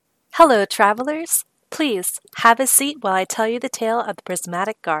Hello, travelers. Please, have a seat while I tell you the tale of the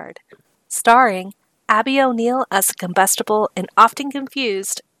Prismatic Guard. Starring Abby O'Neill as the combustible and often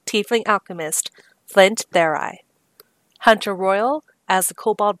confused tiefling alchemist, Flint Therai. Hunter Royal as the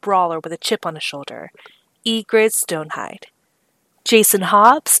kobold brawler with a chip on his shoulder, Egrid Stonehide. Jason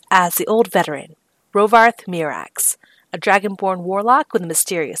Hobbs as the old veteran, Rovarth Mirax, a dragonborn warlock with a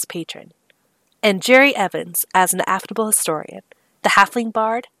mysterious patron. And Jerry Evans as an affable historian, the halfling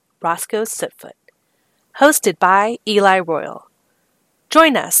bard, Roscoe Sootfoot. Hosted by Eli Royal.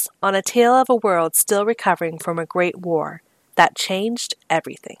 Join us on a tale of a world still recovering from a great war that changed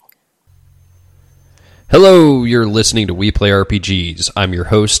everything. Hello, you're listening to We Play RPGs. I'm your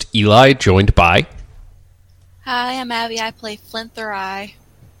host, Eli, joined by... Hi, I'm Abby. I play Flint Therai.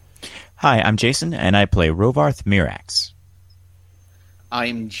 Hi, I'm Jason, and I play Rovarth Mirax.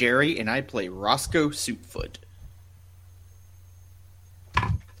 I'm Jerry, and I play Roscoe Sootfoot.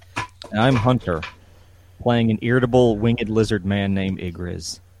 And I'm Hunter, playing an irritable winged lizard man named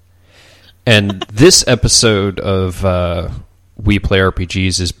Igriz. And this episode of We Play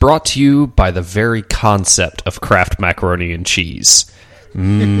RPGs is brought to you by the very concept of Kraft macaroni and cheese.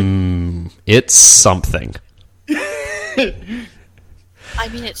 It's something. I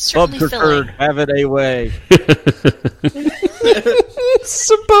mean, it's certainly filling. Have it a way.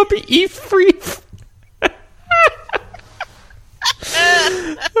 Sababi Ifri.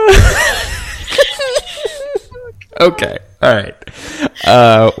 Okay, all right.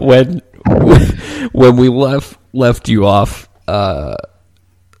 When we left you off,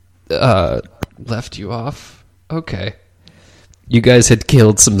 okay. You guys had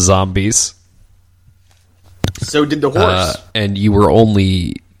killed some zombies. So did the horse. And you were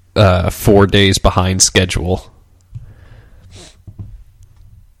only 4 days behind schedule.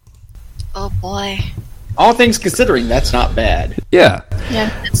 Oh boy. All things considering, that's not bad. Yeah.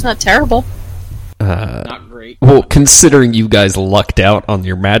 Yeah, it's not terrible. Not great. Well, considering you guys lucked out on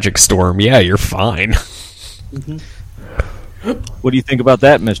your magic storm, yeah, you're fine. Mm-hmm. What do you think about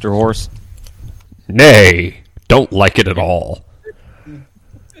that, Mr. Horse? Nay, don't like it at all.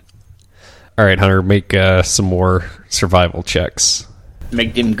 All right, Hunter, make some more survival checks.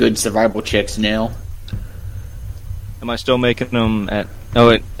 Make them good survival checks now. Am I still making them at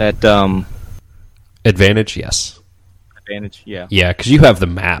Advantage, yes. advantage? Yeah. Yeah, because you have the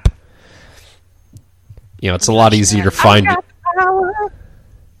map. You know, it's a lot easier to find it.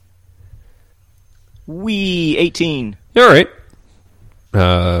 Wee 18. All right.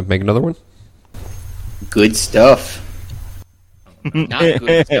 Make another one. Good stuff. Not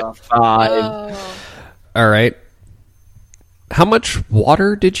good stuff. 5. Oh. All right. How much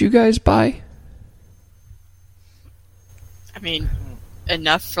water did you guys buy? I mean,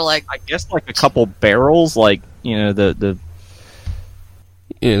 enough for like... I guess like a couple barrels, like, you know, the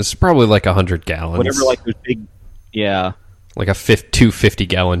It's probably like 100 gallons. whatever, like those big, yeah. Like two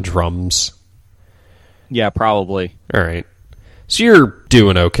 50-gallon drums. Yeah, probably. All right. So you're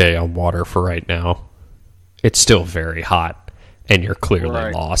doing okay on water for right now. It's still very hot, and you're clearly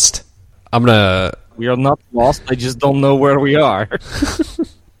Right. lost. I'm gonna... We are not lost, I just don't know where we are. I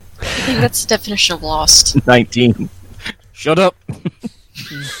think that's the definition of lost. 19. Shut up.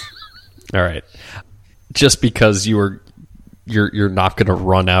 All right. Just because you're not going to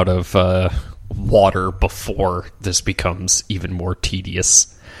run out of water before this becomes even more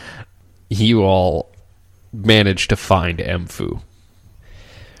tedious. You all managed to find Emphu,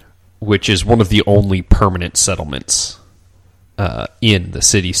 which is one of the only permanent settlements in the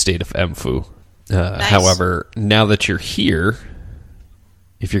city-state of Emphu. Nice. However, now that you're here,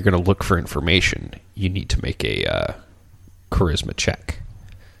 if you're going to look for information, you need to make a charisma check.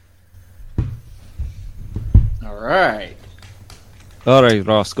 Alright. Alright,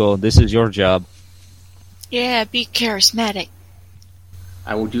 Roscoe, this is your job. Yeah, be charismatic.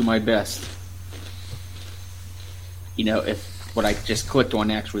 I will do my best. You know, if what I just clicked on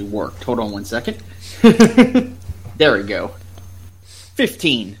actually worked. Hold on one second. There we go.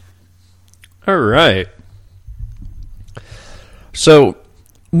 15. All right. So,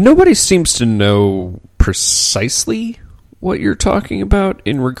 nobody seems to know precisely what you're talking about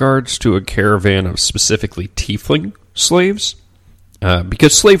in regards to a caravan of specifically tiefling slaves,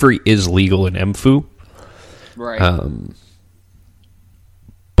 because slavery is legal in Emphu. Right.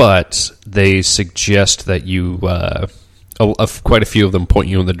 But they suggest that you, quite a few of them point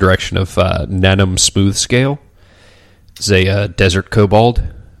you in the direction of Nanum Smoothscale. It's a desert kobold.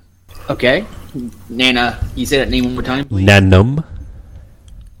 Okay. Nana, you say that name one more time, please? Nanum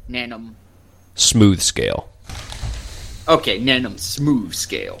Nanum. Smoothscale. Okay, Nanum Smooth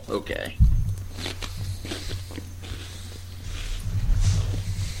Scale. Okay.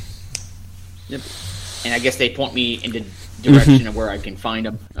 Yep. And I guess they point me in the direction of where I can find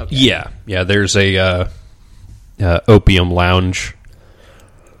them. Okay. Yeah. There's a opium lounge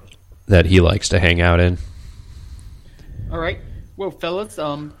that he likes to hang out in. All right. Well, fellas,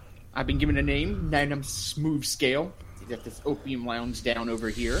 I've been given a name. Magnum Smooth Scale. You got this opium lounge down over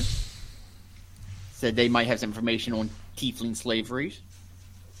here. Said they might have some information on tiefling slavery.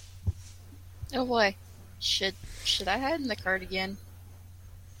 Oh boy. Should I hide in the cardigan?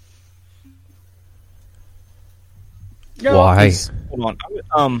 No, Why? Hold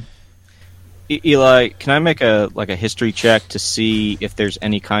on. Eli, can I make a history check to see if there's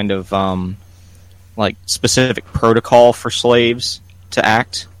any kind of specific protocol for slaves to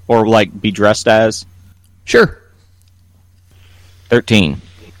act or be dressed as? Sure. 13.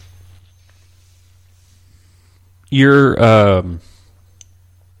 You're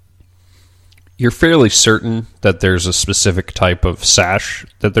fairly certain that there's a specific type of sash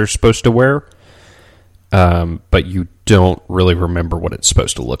that they're supposed to wear, but you don't really remember what it's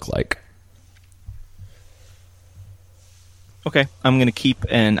supposed to look like. Okay, I'm going to keep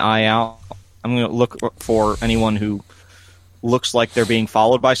an eye out. I'm going to look for anyone who looks like they're being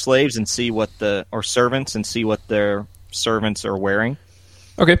followed by slaves and see or servants and see what their servants are wearing.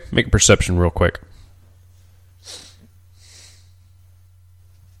 Okay, make a perception real quick.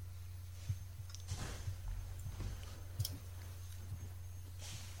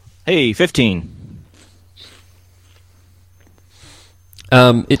 Hey, 15.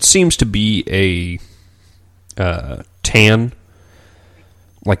 It seems to be a tan,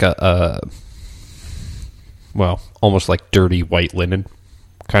 like almost like dirty white linen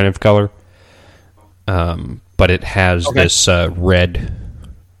kind of color. But it has this red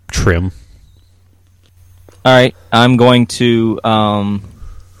trim. All right, I'm going to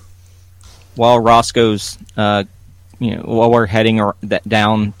while Roscoe's while we're heading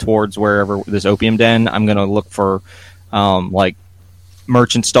down towards wherever this opium den, I'm going to look for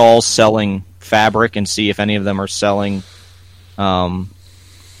merchant stalls selling fabric and see if any of them are selling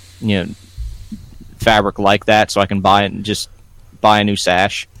fabric like that, so I can buy a new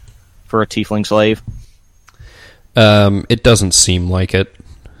sash for a tiefling slave. It doesn't seem like it.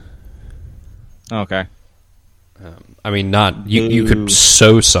 Okay. I mean, not you could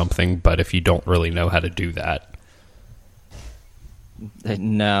sew something, but if you don't really know how to do that.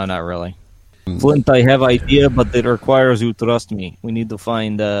 No, not really. Flint, I have idea, but it requires you trust me. We need to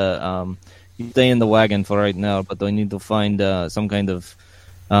find you stay in the wagon for right now, but we need to find some kind of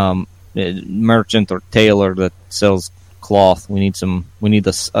merchant or tailor that sells cloth. We need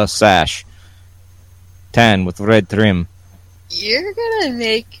a sash. Tan with red trim. You're gonna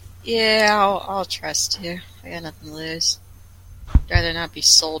make... Yeah, I'll trust you. I got nothing to lose. I'd rather not be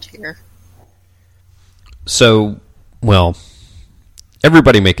sold here. So,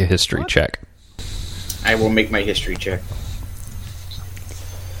 everybody make a history check. I will make my history check.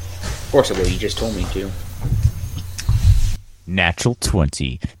 Of course I will. You just told me to. Natural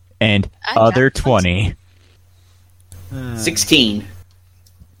 20. And I other got 20. 16.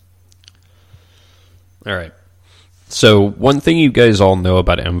 All right. So one thing you guys all know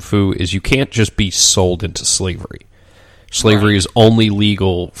about Mfu is you can't just be sold into slavery. Slavery is only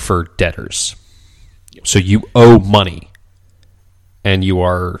legal for debtors. So you owe money, and you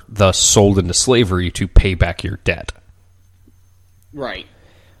are thus sold into slavery to pay back your debt. Right.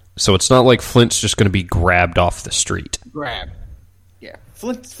 So it's not like Flint's just going to be grabbed off the street. Grab. Yeah.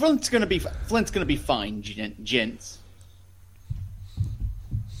 Flint's gonna be fine, gents.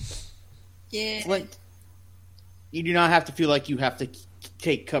 Yeah. Flint, you do not have to feel like you have to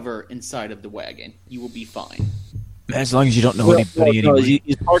take cover inside of the wagon. You will be fine. As long as you don't know anybody anyway.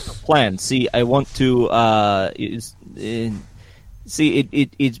 It's part of the plan. See, I want to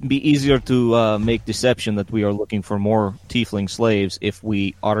it'd be easier to make deception that we are looking for more tiefling slaves if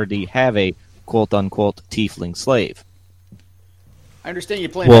we already have a quote-unquote tiefling slave. I understand your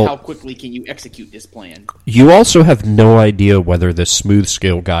plan, Well- but how quickly can you execute this plan? You also have no idea whether this smooth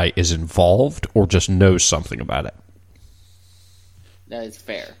scale guy is involved or just knows something about it. That is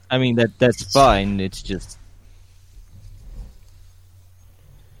fair. I mean, that's fine. It's just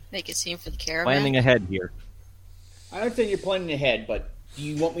Make it seem for the caravan. planning ahead here. I understand you're planning ahead, but do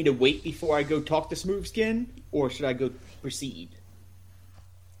you want me to wait before I go talk to Smoothskin, or should I go proceed?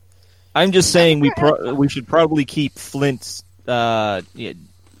 I'm just saying we should probably keep Flint's more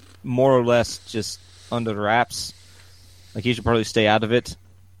or less just under wraps. Like, he should probably stay out of it.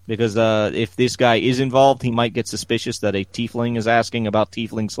 Because if this guy is involved, he might get suspicious that a tiefling is asking about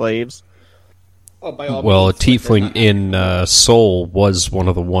tiefling slaves. Oh, by all Well, a means, Flint does tiefling not- in Seoul was one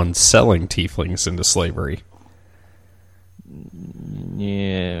of the ones selling tieflings into slavery.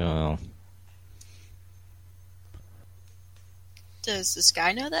 Yeah, well, Does this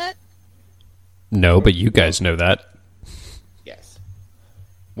guy know that? No, but you guys know that. Yes.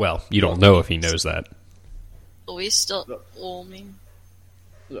 Well, you don't know if he knows that. We still. Well, I mean,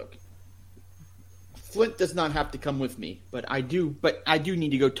 Look, Flint does not have to come with me, but I do. But I do need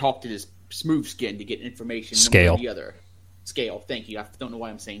to go talk to this Smooth Skin to get information. Scale. The other Scale. Thank you. I don't know why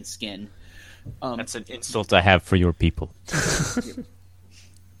I'm saying skin. That's an insult I have for your people.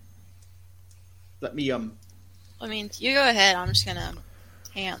 Let me I mean, you go ahead. I'm just gonna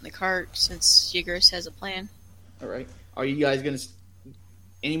hang out in the cart since Yigros has a plan. All right. Are you guys gonna?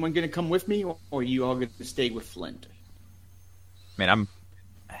 Anyone gonna come with me, or are you all gonna stay with Flint? Man, I'm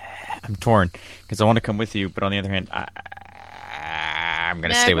torn because I want to come with you, but on the other hand, I'm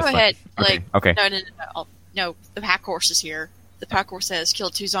gonna stay with go Flint. ahead. Okay. No. The pack horse is here. The pack horse has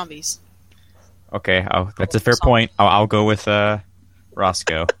killed 2 zombies. Okay. Oh, that's a fair point. I'll go with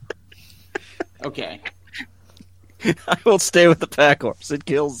Roscoe. Okay. I will stay with the pack horse. It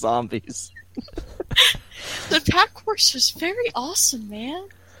kills zombies. The pack horse was very awesome, man.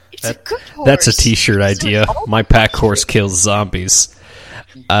 It's a good horse. That's a t-shirt It's idea. like all My pack horse kills zombies.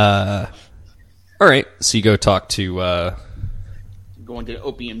 All right, so you go talk to Going to the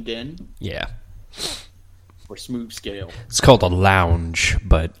opium den yeah. or Smooth Scale. It's called a lounge,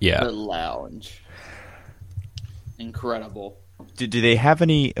 but yeah. The lounge. Incredible. Do they have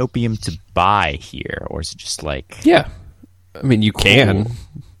any opium to buy here, or is it just like? Yeah. I mean, you can.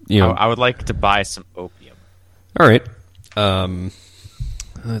 You know. I would like to buy some opium. All right.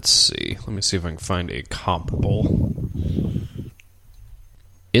 Let's see. Let me see if I can find a comparable.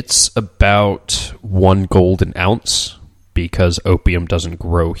 It's about 1 gold an ounce because opium doesn't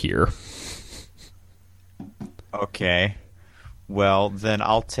grow here. Okay. Well, then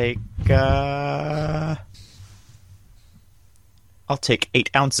I'll take 8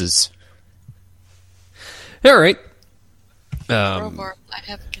 ounces. All right. Robar, I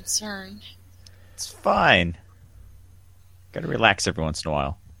have a concern. It's fine. Gotta relax every once in a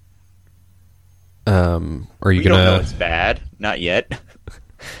while. Are you We don't know gonna it's bad. Not yet.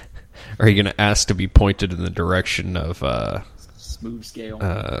 Are you gonna ask to be pointed in the direction of Smooth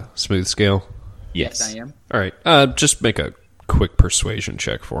Scale. Smooth Scale? Yes. I am. All right. Just make a quick persuasion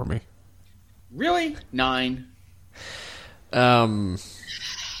check for me. Really? 9.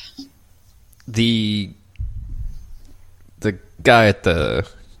 The guy at the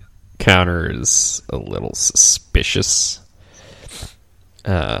counter is a little suspicious.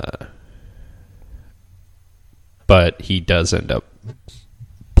 But he does end up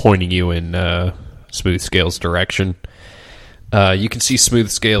pointing you in Smooth Scale's direction. You can see Smooth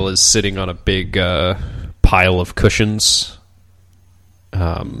Scale is sitting on a big pile of cushions.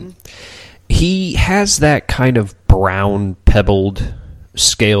 He has that kind of brown pebbled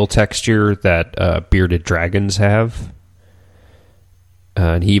scale texture that bearded dragons have.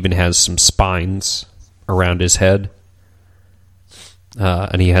 And he even has some spines around his head.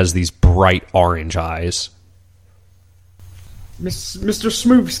 And he has these bright orange eyes. Mr.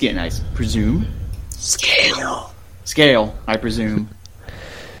 Smoothskin, I presume. Scale, I presume.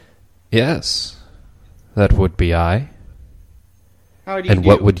 Yes, that would be I. How do you And do?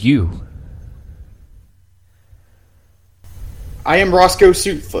 what would you? I am Roscoe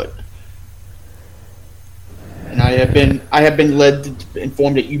Suitfoot, and I have been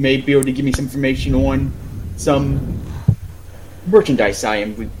informed that you may be able to give me some information on some merchandise I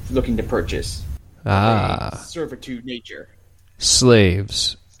am looking to purchase. Ah, Servitude nature.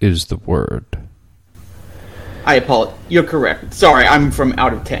 slaves is the word. I apologize. You're correct. Sorry, I'm from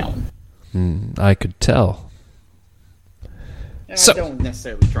out of town. I could tell. And So- I don't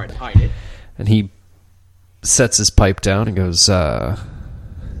necessarily try to hide it. And he sets his pipe down and goes, all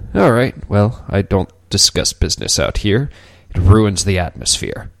right, well, I don't discuss business out here. It ruins the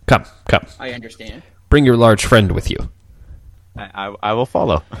atmosphere. Come. I understand. Bring your large friend with you. I will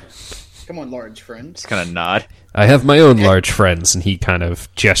follow. Come on, large friend. Just kind of nod. I have my own large friends, and he kind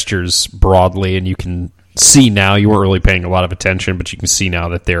of gestures broadly, and you can see now, you weren't really paying a lot of attention, but you can see now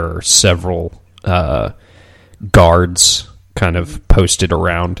that there are several guards kind of posted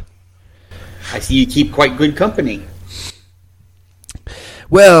around. I see you keep quite good company.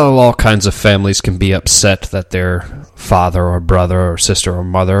 Well, all kinds of families can be upset that their father or brother or sister or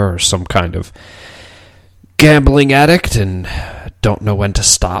mother or some kind of gambling addict and don't know when to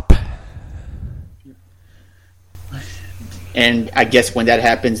stop. And I guess when that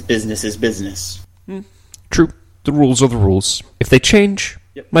happens, business is business. True. The rules are the rules. If they change,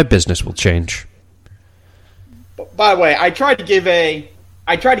 Yep. my business will change. By the way, I tried to give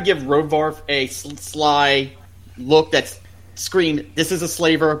Rovarth a sly look that's scream, "This is a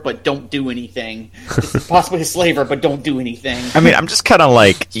slaver, but don't do anything. This is possibly a slaver, but don't do anything." I mean, I'm just kind of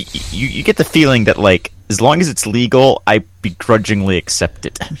like you get the feeling that like as long as it's legal, I begrudgingly accept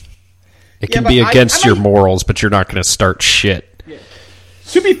it. It Yeah, can but be I against your might- morals, but you're not going to start shit.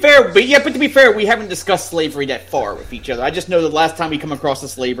 To be fair, but to be fair, we haven't discussed slavery that far with each other. I just know the last time we come across a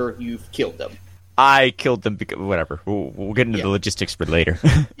slaver, you've killed them. I killed them because whatever. We'll get into the logistics for later.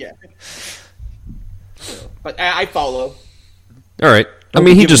 Yeah. But I follow. All right. I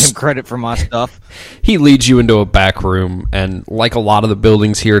mean, he Giving him just credit for my stuff. he leads you into a back room, and like a lot of the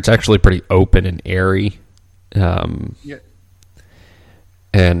buildings here, it's actually pretty open and airy. Yeah.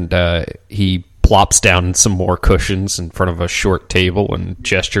 And he plops down some more cushions in front of a short table and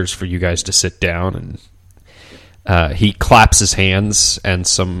gestures for you guys to sit down. And he claps his hands, and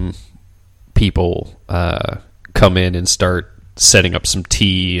some people come in and start setting up some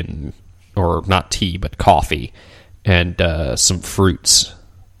tea or not tea, but coffee and some fruits.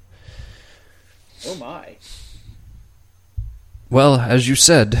 Oh my. Well, as you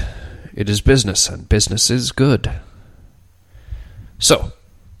said, it is business, and business is good. So,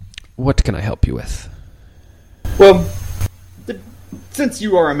 what can I help you with? Well, since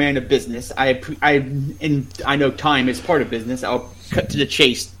you are a man of business, I know time is part of business. I'll cut to the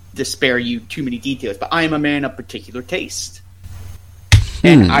chase to spare you too many details. But I am a man of particular taste,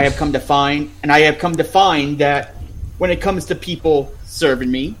 and I have come to find that when it comes to people serving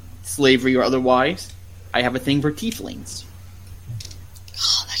me, slavery or otherwise, I have a thing for tieflings.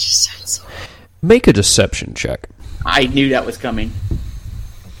 Oh, that just sounds so... Make a deception check. I knew that was coming.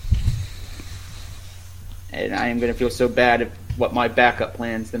 And I am going to feel so bad at what my backup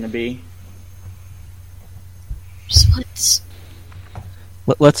plan is going to be. Just want this.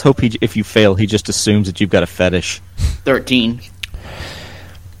 Let's hope if you fail, he just assumes that you've got a fetish. 13.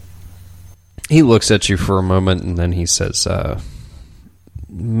 He looks at you for a moment, and then he says,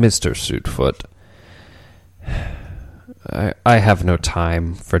 Mr. Suitfoot, I have no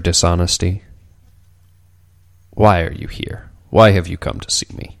time for dishonesty. Why are you here? Why have you come to see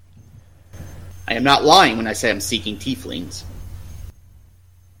me? I am not lying when I say I'm seeking tieflings.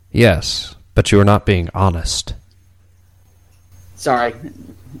 Yes, but you are not being honest. Sorry,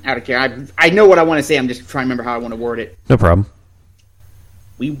 out of care. I know what I want to say. I'm just trying to remember how I want to word it. No problem.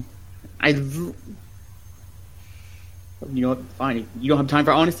 You know what? Fine. You don't have time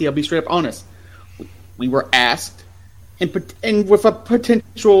for honesty. I'll be straight up honest. We were asked, and with a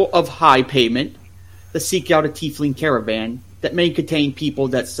potential of high payment, to seek out a tiefling caravan that may contain people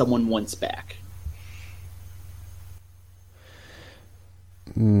that someone wants back.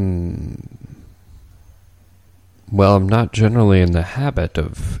 Well, I'm not generally in the habit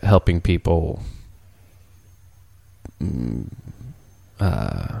of helping people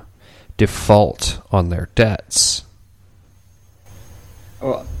default on their debts.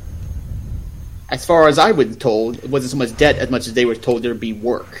 Well, as far as I was told, it wasn't so much debt as much as they were told there'd be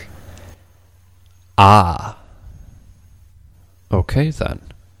work. Ah. Okay, then.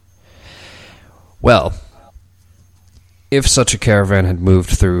 Well, if such a caravan had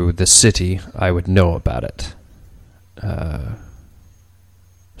moved through the city, I would know about it.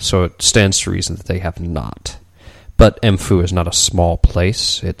 So it stands to reason that they have not. But Emphu is not a small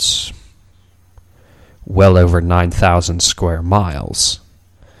place. It's well over 9,000 square miles.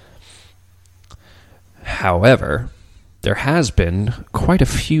 However, there has been quite a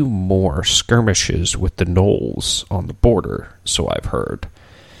few more skirmishes with the gnolls on the border, so I've heard.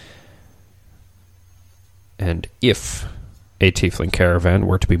 And if a tiefling caravan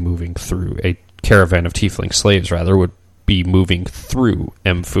were to be moving through, a caravan of tiefling slaves, rather, would be moving through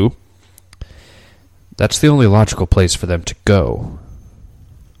Emphu, that's the only logical place for them to go.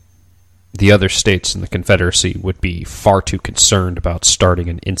 The other states in the Confederacy would be far too concerned about starting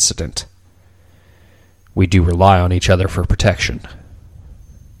an incident. We do rely on each other for protection.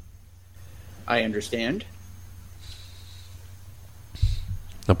 I understand.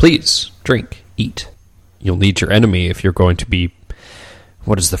 Now please, drink, eat. You'll need your enemy if you're going to be...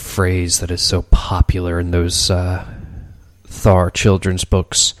 What is the phrase that is so popular in those Thar children's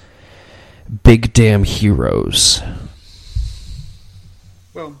books? Big damn heroes.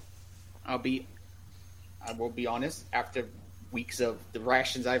 Well, I will be honest, after weeks of the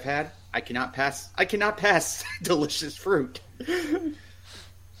rations I've had, I cannot pass delicious fruit.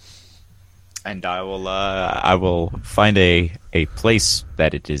 And I will find a place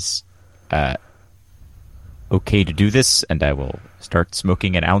that it is okay to do this, and I will start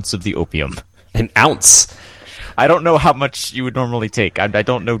smoking an ounce of the opium. An ounce? I don't know how much you would normally take. I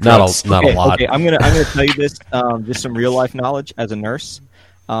don't know Not drugs. a lot. Okay, I'm gonna tell you this, just some real life knowledge as a nurse.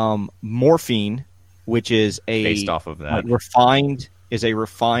 Morphine which is Based off of that. a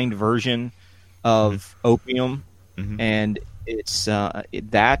refined version of opium, and it's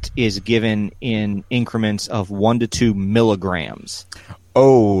that is given in increments of 1 to 2 milligrams.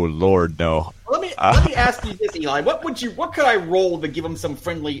 Oh Lord, no. Let me ask you this, Eli. What could I roll to give him some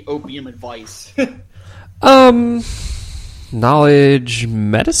friendly opium advice? Knowledge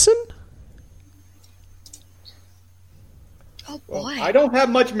medicine? Oh boy. I don't have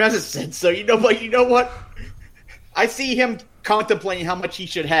much medicine, so you know what? I see him contemplating how much he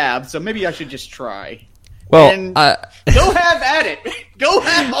should have, so maybe I should just try. Well, And go have at it. Go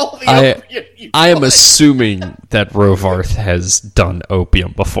have all the opium you I am want. assuming that Rovarth has done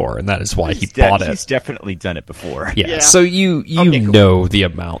opium before, and that is why he bought He's it. definitely done it before. Yeah, Yeah. so you Okay, cool. know the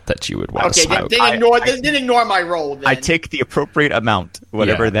amount that you would want Okay, to smoke. then ignore my roll. Then. I take the appropriate amount,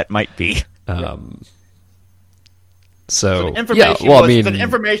 whatever Yeah. that might be. So the information yeah, well, was, I mean, the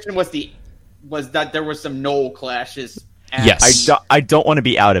information was that there were some knoll clashes. at- Yes. I don't want to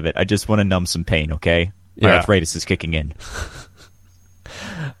be out of it. I just want to numb some pain, okay? My Yeah. arthritis is kicking in.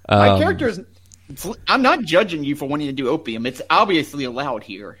 My character's. I'm not judging you for wanting to do opium. It's obviously allowed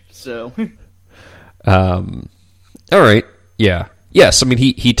here. So all right, yeah, yes. I mean,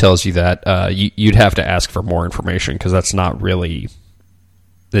 he tells you that you'd have to ask for more information because that's not really.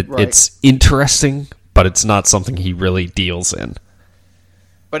 Right. It's interesting, but it's not something he really deals in.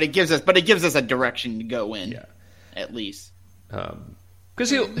 but it gives us a direction to go in. Yeah. At least. Because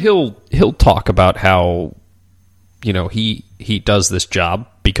he'll talk about how, he does this job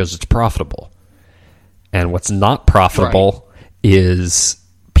because it's profitable, and what's not profitable is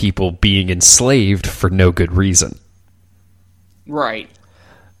people being enslaved for no good reason. Right.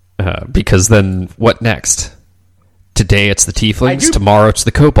 Because then what next? Today it's the tieflings, do- tomorrow it's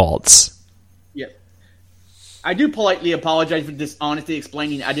the kobolds. Yeah. I do politely apologize for dishonesty,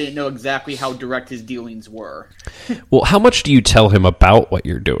 explaining I didn't know exactly how direct his dealings were. Well, how much do you tell him about what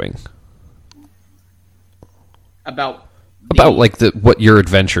you're doing? About Like what your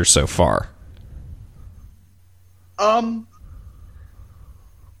adventure so far?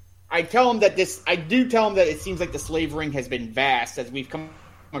 I do tell him that it seems like the slave ring has been vast, as we've come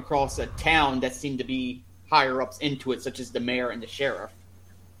across a town that seemed to be higher ups into it, such as the mayor and the sheriff.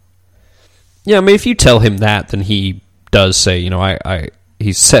 Yeah, I mean, if you tell him that, then he does say,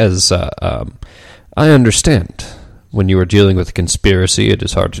 he says, I understand. When you are dealing with a conspiracy, it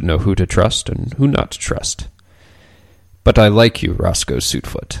is hard to know who to trust and who not to trust. But I like you, Roscoe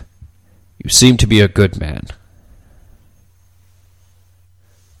Suitfoot. You seem to be a good man.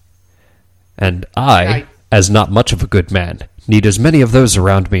 And I, as not much of a good man, need as many of those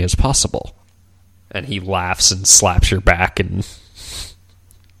around me as possible. And he laughs and slaps your back and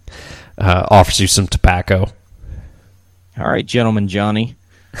offers you some tobacco. All right, gentleman Johnny.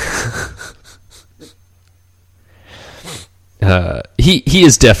 He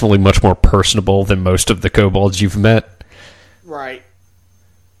is definitely much more personable than most of the kobolds you've met. Right.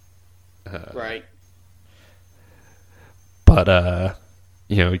 Right. But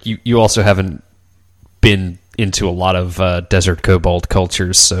you also haven't been into a lot of desert kobold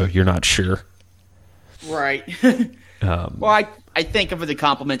cultures, so you're not sure. Right. Well, I thank him for the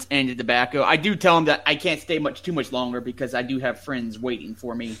compliments and the tobacco. I do tell him that I can't stay too much longer because I do have friends waiting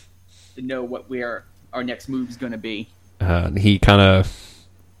for me to know where our next move is going to be. He kind of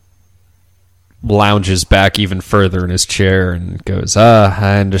lounges back even further in his chair and goes,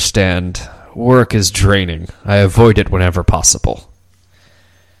 I understand. Work is draining. I avoid it whenever possible.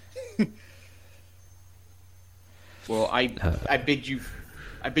 Well, I bid you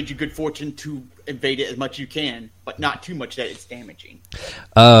good fortune to evade it as much as you can, but not too much that it's damaging.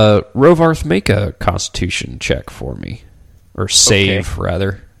 Rovarth, make a Constitution check for me. Or save,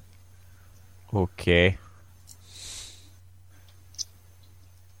 rather. Okay.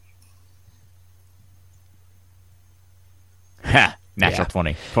 Ha! Natural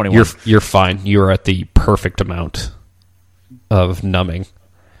 20. 21. You're fine. You're at the perfect amount of numbing.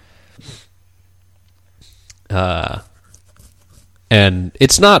 And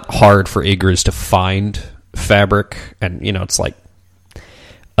it's not hard for Igris to find fabric, and it's like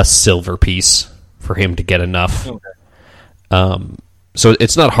a silver piece for him to get enough. Okay. So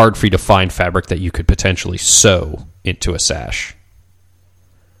it's not hard for you to find fabric that you could potentially sew into a sash.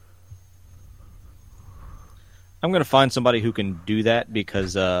 I'm going to find somebody who can do that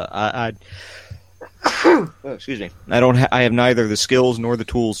because excuse me. I have neither the skills nor the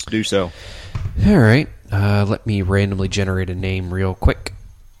tools to do so. All right. Let me randomly generate a name real quick.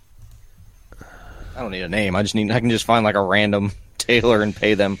 I don't need a name. I can just find like a random tailor and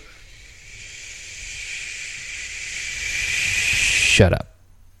pay them. Shut up.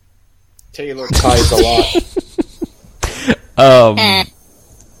 Taylor ties a lot.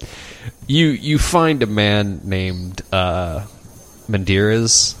 You find a man named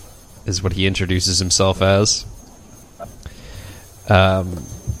Mandiras, is what he introduces himself as. I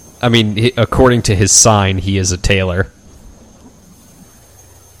mean, according to his sign, he is a tailor.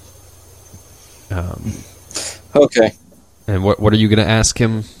 Okay. And what are you going to ask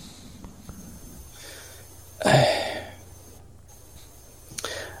him?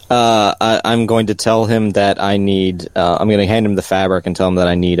 I'm going to tell him that I need. I'm going to hand him the fabric and tell him that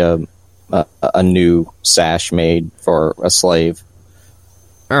I need a new sash made for a slave.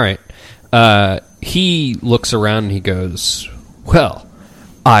 All right. He looks around and he goes, "Well,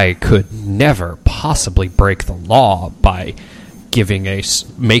 I could never possibly break the law by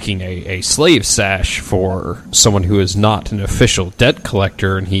making a slave sash for someone who is not an official debt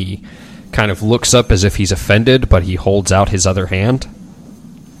collector." And he kind of looks up as if he's offended, but he holds out his other hand.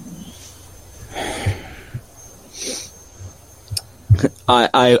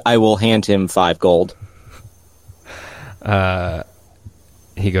 I will hand him 5 gold.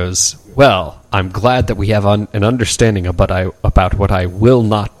 He goes, "Well, I'm glad that we have an understanding about what I will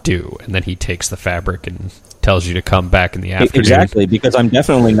not do." And then he takes the fabric and tells you to come back in the afternoon. Exactly, because I'm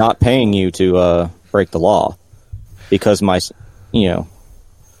definitely not paying you to break the law. Because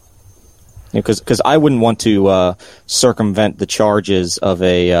because I wouldn't want to circumvent the charges of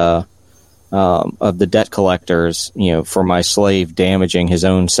the debt collectors, for my slave damaging his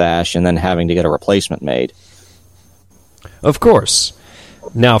own sash and then having to get a replacement made. Of course.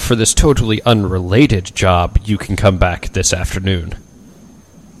 Now, for this totally unrelated job, you can come back this afternoon.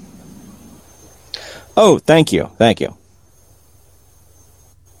 Oh, thank you.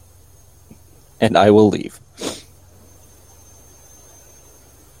 And I will leave.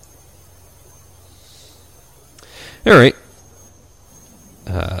 All right.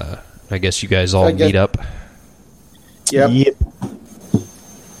 I guess you guys all meet up. Yep.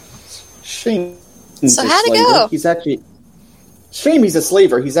 Shame. So how'd it go? Shame he's a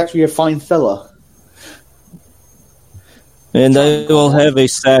slaver. He's actually a fine fella. And I will have a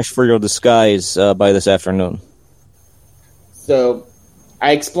sash for your disguise by this afternoon. So,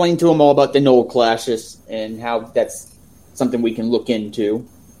 I explained to him all about the Knoll clashes and how that's something we can look into.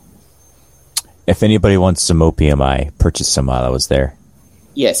 If anybody wants some opium, I purchased some while I was there.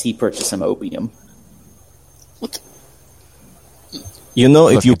 Yes, he purchased some opium.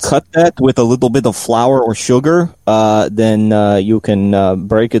 If you cut that with a little bit of flour or sugar, then you can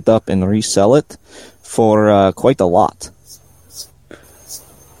break it up and resell it for quite a lot.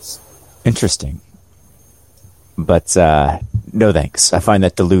 Interesting. But no thanks. I find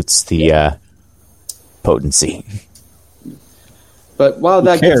that dilutes the potency. But while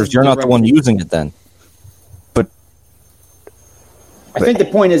that Who cares? You're not the one using it then. But I think the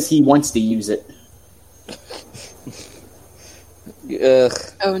point is he wants to use it.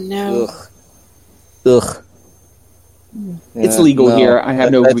 Oh no! Ugh. It's legal here. I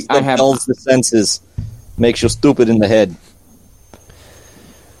have no. I have dulls the senses. Makes you stupid in the head.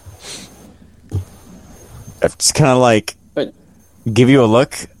 I just kind of give you a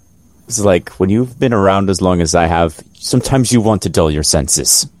look. It's like, when you've been around as long as I have, sometimes you want to dull your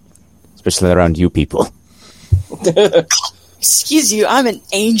senses, especially around you people. Excuse you, I'm an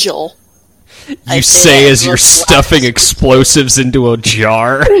angel. You say as you're stuffing explosives into a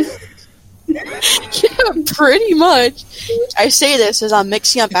jar. Yeah, pretty much. I say this as I'm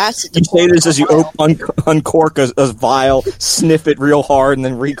mixing up acid. You say this as you uncork a vial, sniff it real hard, and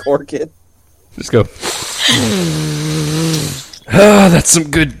then recork it. Just go. That's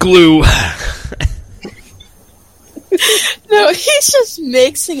some good glue. No, he's just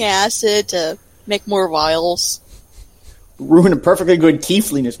mixing acid to make more vials. Ruin a perfectly good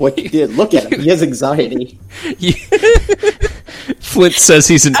tiefling is what he did. Look at him. He has anxiety. Flint says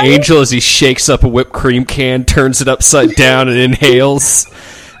he's an angel as he shakes up a whipped cream can, turns it upside down, and inhales.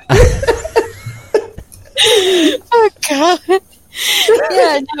 Oh, God.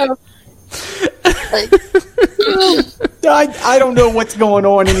 Yeah, no. I don't know what's going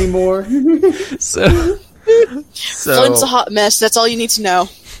on anymore. So Flint's a hot mess. That's all you need to know.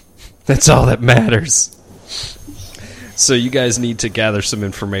 That's all that matters. So you guys need to gather some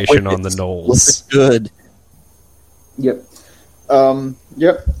information on the Knolls. Good. Yep.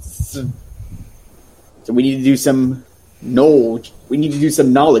 Yep. So we need to do some knowledge. We need to do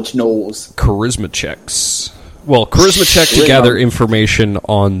some knowledge knolls. Charisma checks. Well, charisma check to gather information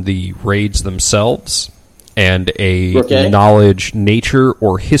on the raids themselves, and a knowledge, nature,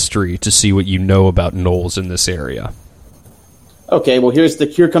 or history to see what you know about Knolls in this area. Okay, well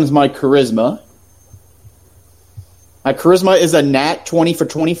here comes my charisma. My charisma is a nat 20 for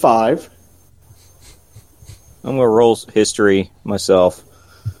 25. I'm gonna roll history myself.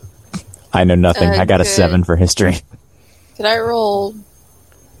 I know nothing. I got a Good. 7 for history. Could I roll?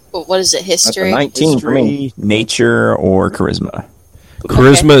 What is it? That's a History. 19 for me. History, nature, or charisma.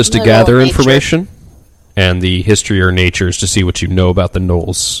 Charisma is to I'm gonna roll gather nature. information, and the history or nature is to see what you know about the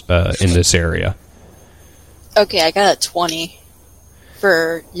gnolls in this area. Okay, I got a 20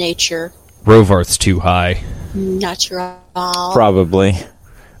 for nature. Rovarth's too high. Natural. Probably.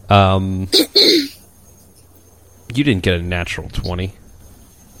 You didn't get a natural 20.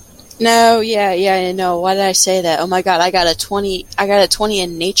 No, yeah, I know. Why did I say that? Oh my god, I got a 20. I got a 20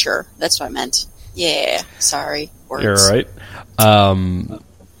 in nature. That's what I meant. Yeah, sorry. Words. You're all right.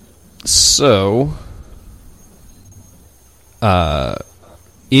 So,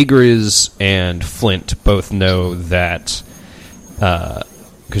 Igriz and Flint both know that,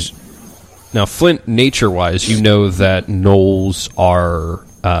 because now Flint, nature-wise, you know that gnolls are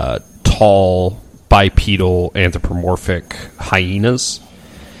tall, bipedal, anthropomorphic hyenas.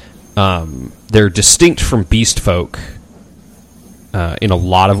 They're distinct from beast folk in a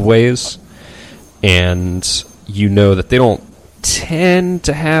lot of ways, and you know that they don't tend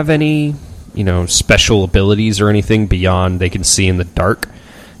to have any, special abilities or anything beyond they can see in the dark,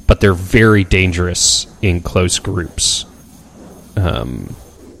 but they're very dangerous in close groups.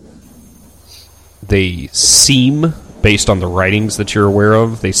 They seem, based on the writings that you're aware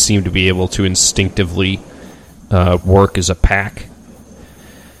of, they seem to be able to instinctively work as a pack.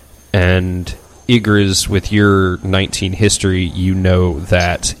 And Igriz, with your 19 history, you know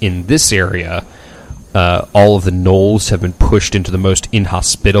that in this area, all of the gnolls have been pushed into the most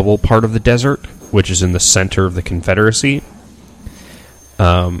inhospitable part of the desert, which is in the center of the Confederacy.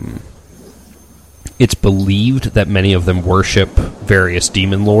 It's believed that many of them worship various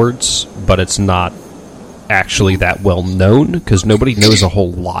demon lords, but it's not actually that well known, because nobody knows a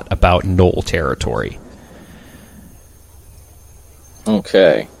whole lot about gnoll territory.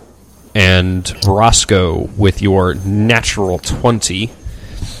 Okay. And Roscoe, with your natural 20,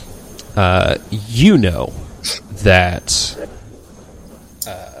 you know that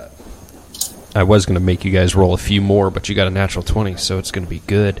I was going to make you guys roll a few more, but you got a natural 20, so it's going to be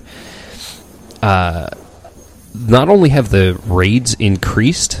good. Not only have the raids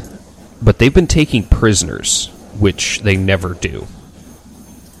increased, but they've been taking prisoners, which they never do.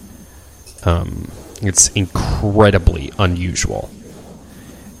 It's incredibly unusual.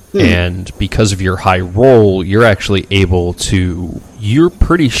 And because of your high roll, you're actually able to... You're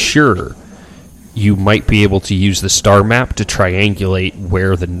pretty sure you might be able to use the star map to triangulate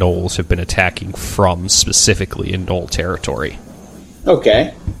where the gnolls have been attacking from, specifically in gnoll territory.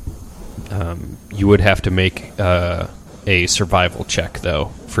 Okay. You would have to make a survival check,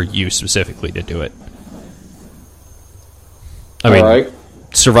 though, for you specifically to do it. I mean, Alright.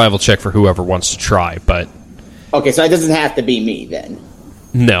 survival check for whoever wants to try, but... Okay, so it doesn't have to be me then.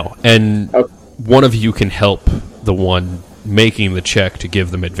 No, and Okay. one of you can help the one making the check to give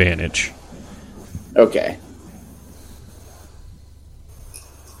them advantage. Okay.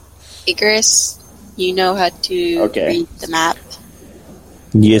 Igris, you know how to Okay. read the map.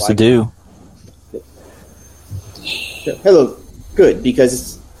 Yes, I do. Hello. Good,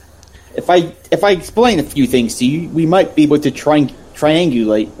 because if I explain a few things to you, we might be able to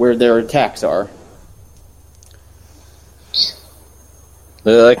triangulate where their attacks are.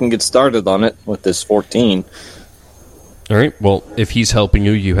 I can get started on it with this 14. All right, well, if he's helping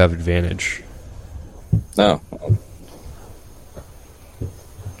you, you have advantage. No.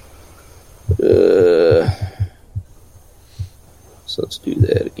 So let's do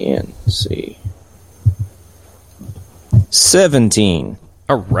that again. Let's see. 17.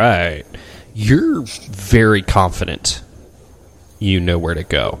 All right. You're very confident you know where to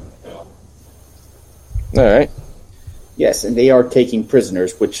go. All right. Yes, and they are taking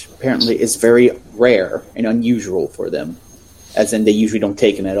prisoners, which apparently is very rare and unusual for them. As in, they usually don't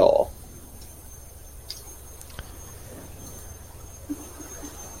take them at all.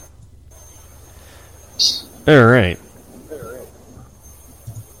 All right.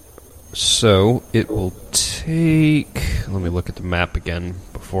 So it will take... Let me look at the map again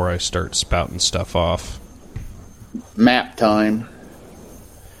before I start spouting stuff off. Map time.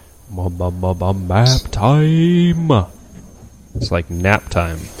 Map time. It's like nap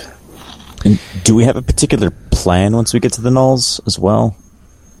time. And do we have a particular plan once we get to the Gnolls as well?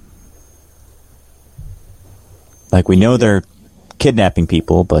 Like, we know they're kidnapping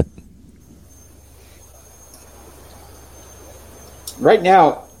people, but... Right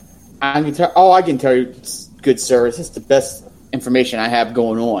now, all I can tell you, good sir, is just the best information I have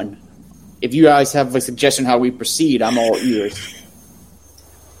going on. If you guys have a suggestion how we proceed, I'm all ears.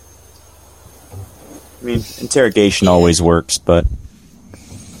 I mean, interrogation always works, but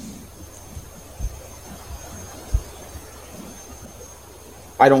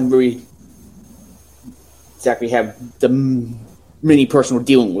I don't really exactly have the many personal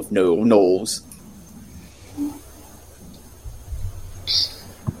dealing with gnolls.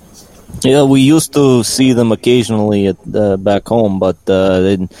 Yeah, we used to see them occasionally at back home, but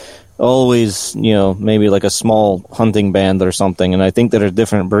they'd always, maybe like a small hunting band or something. And I think they're a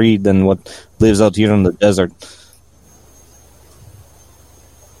different breed than what lives out here in the desert.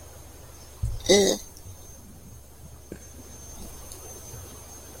 Ugh.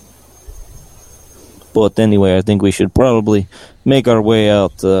 But anyway, I think we should probably make our way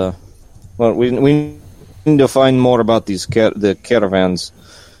out. Well, we need to find more about these the caravans,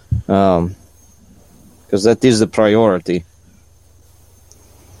 because that is the priority.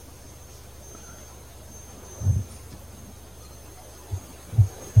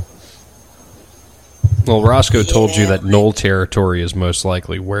 Well, Roscoe told you that Knoll territory is most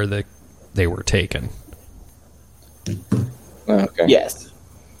likely where they were taken. Okay. Yes.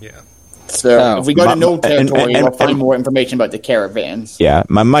 Yeah. So if we go to Knoll and- territory, and- we'll find more information about the caravans. yeah.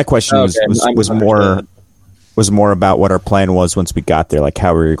 My question Okay, was I'm more understanding. was more about what our plan was once we got there, like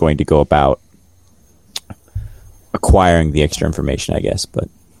how we were going to go about acquiring the extra information, I guess. But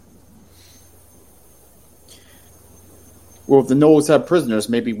Well, if the Knolls have prisoners,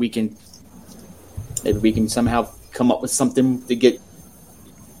 maybe we can somehow come up with something to get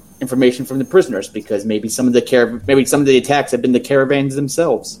information from the prisoners, because maybe some of the attacks have been the caravans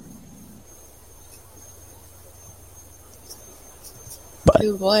themselves.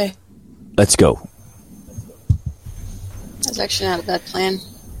 Oh boy, let's go. that's actually not a bad plan.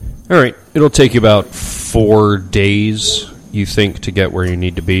 All right. It'll take you about 4 days, you think, to get where you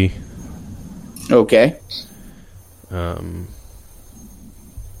need to be. Okay.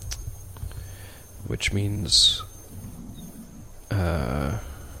 Which means should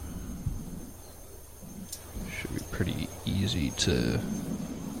be pretty easy to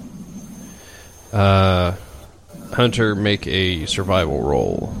Hunter, make a survival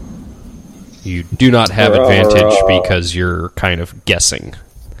roll. You do not have advantage because you're kind of guessing.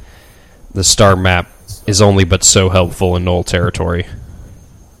 The star map is only but so helpful in Knoll territory.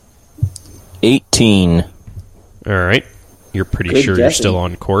 18. All right. You're pretty Good sure you're guessing. still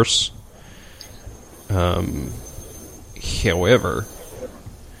on course. However,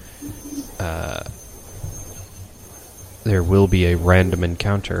 there will be a random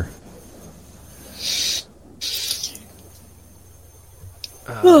encounter.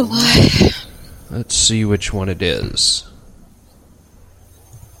 Oh my. Let's see which one it is.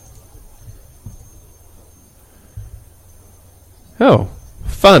 Oh,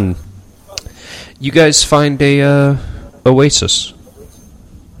 fun. You guys find a oasis.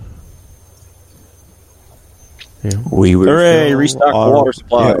 Yeah. We Hooray, restock the water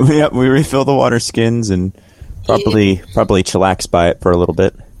supply. Yeah, we refill the water skins and probably chillax by it for a little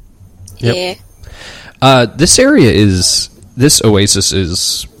bit. Yep. Yeah. This oasis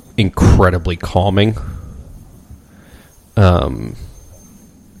is incredibly calming. And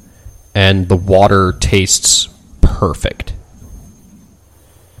the water tastes perfect.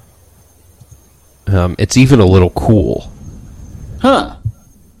 It's even a little cool. Huh.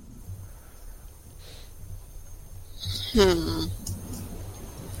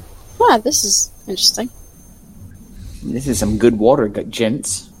 Wow, this is interesting. This is some good water,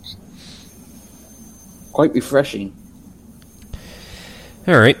 gents. Quite refreshing.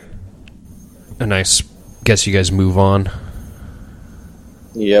 All right. A nice. Guess you guys move on.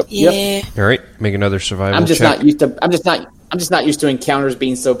 Yep. Yeah. All right. Make another survival I'm just check. not used to. I'm just not used to encounters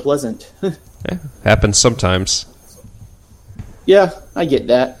being so pleasant. Yeah, happens sometimes. Yeah, I get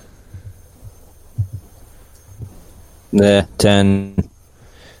that. 10.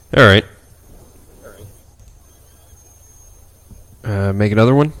 All right. Make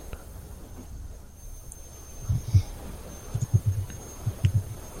another one.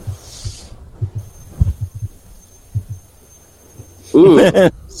 Ooh,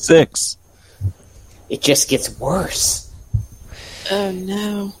 6. it just gets worse. Oh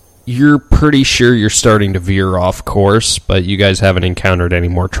no. You're pretty sure you're starting to veer off course, but you guys haven't encountered any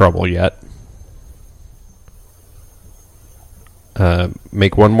more trouble yet.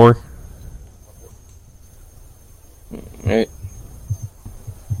 Make one more. Right.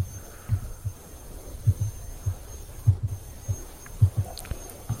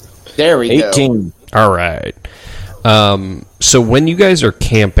 There we go. 18. All right. So when you guys are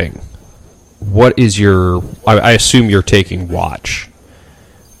camping, what is your... I assume you're taking watch.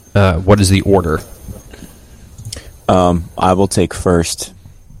 What is the order? I will take first.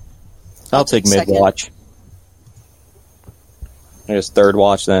 I'll take second. mid-watch. I guess third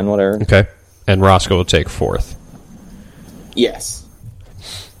watch then, whatever. Okay. And Roscoe will take fourth. Yes.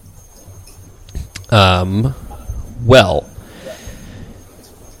 Well,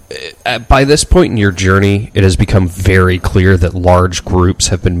 by this point in your journey, it has become very clear that large groups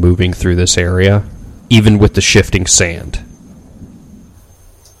have been moving through this area, even with the shifting sand.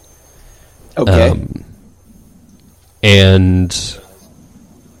 Okay. And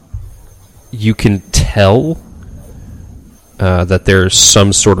you can tell that there's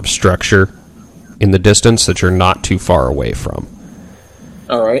some sort of structure in the distance that you're not too far away from.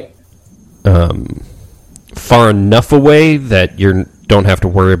 All right. Far enough away that you don't have to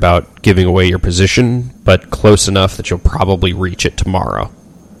worry about giving away your position, but close enough that you'll probably reach it tomorrow.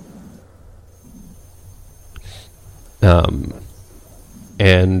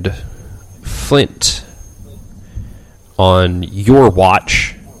 And Flint, on your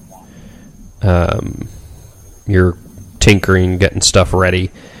watch, you're tinkering, getting stuff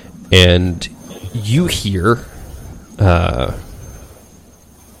ready, and you hear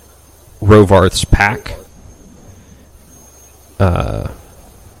Rovarth's pack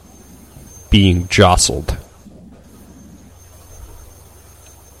being jostled.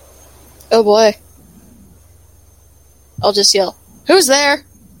 Oh boy. I'll just yell, "Who's there?"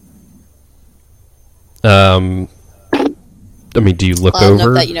 I mean, do you look Well,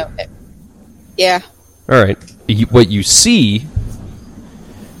 over? That, yeah. All right. What you see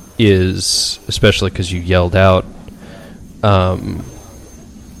is, especially because you yelled out,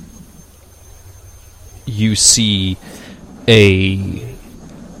 you see a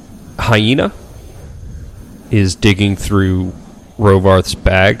hyena is digging through Rovarth's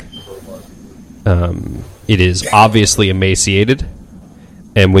bag. It is obviously emaciated,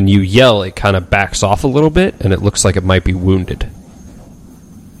 and when you yell, it kind of backs off a little bit, and it looks like it might be wounded.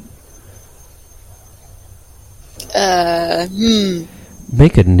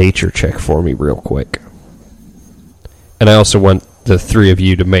 Make a nature check for me real quick. And I also want the three of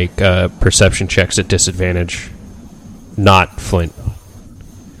you to make perception checks at disadvantage. Not Flint.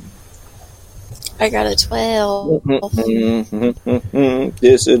 I got a 12.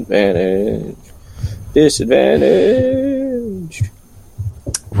 Disadvantage.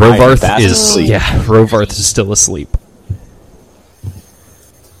 Rovarth fast is asleep. Rovarth is still asleep.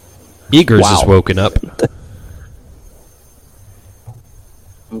 Eagers is Wow. woken up.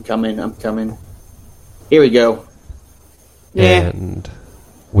 I'm coming. Here we go. Yeah. And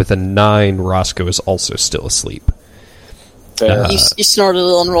with a 9, Roscoe is also still asleep. Fair. You snorted a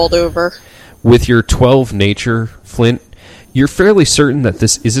little and rolled over. With your 12 nature, Flint, you're fairly certain that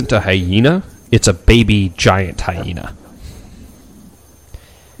this isn't a hyena. It's a baby giant hyena.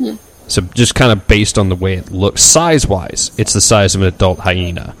 So just kind of based on the way it looks, size-wise, it's the size of an adult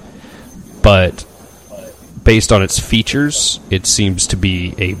hyena. But based on its features, it seems to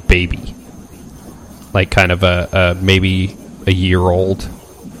be a baby. Like kind of a maybe a year old.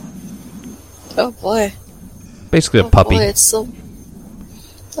 Oh boy. Basically a puppy. Boy, it's so...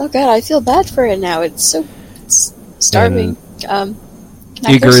 Oh god, I feel bad for it now. It's starving. Can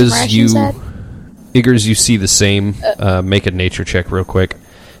I throw some rations at? Iggers, you see the same. Make a nature check real quick.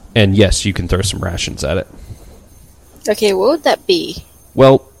 And yes, you can throw some rations at it. Okay, what would that be?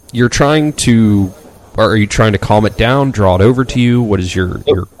 Well, you're trying to... Are you trying to calm it down, draw it over to you? What is your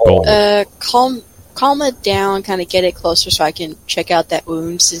goal? Calm it down, kind of get it closer so I can check out that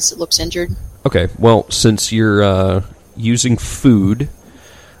wound since it looks injured. Okay, well, since you're using food,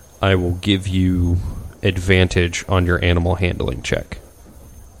 I will give you advantage on your animal handling check.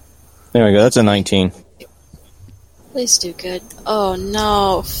 There we go. That's a 19. Please do good. Oh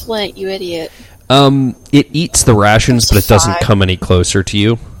no, Flint, you idiot. It eats the rations, but it doesn't 5. come any closer to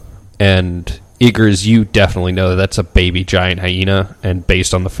you. And Eagers, you definitely know that that's a baby giant hyena, and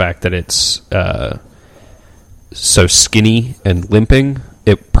based on the fact that it's so skinny and limping,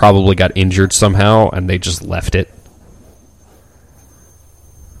 it probably got injured somehow, and they just left it.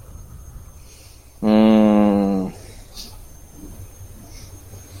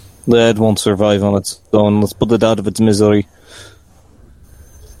 Lead won't survive on its own. Let's put it out of its misery.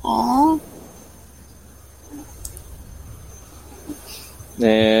 Aww.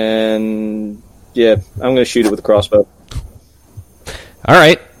 And yeah, I'm going to shoot it with a crossbow. All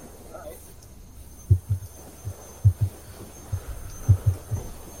right.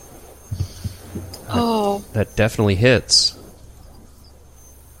 Oh. That definitely hits.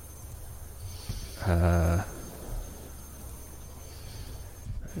 Let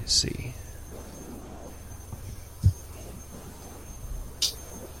me see.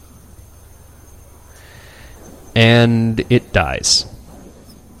 And it dies.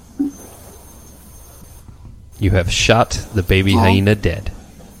 You have shot the baby hyena dead.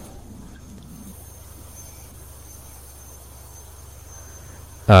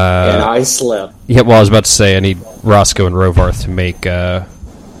 And I slept. Yeah, well, I was about to say I need Roscoe and Rovarth to make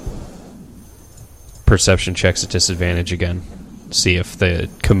perception checks at disadvantage again. See if the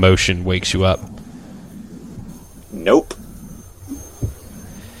commotion wakes you up. Nope.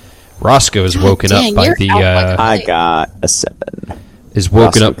 Roscoe is woken Dang, up by you're the out by I got a 7. is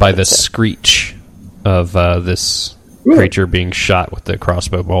woken Roscoe up by got the a 10. screech of this creature being shot with the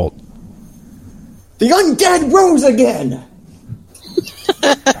crossbow bolt. The undead rose again!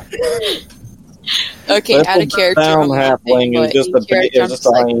 Okay, That's out a of character. brown I'm laughing, halfling, it was but just in a- character, it I'm was just just a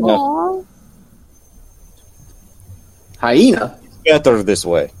like, hyena. "Aw." Hyena? Better this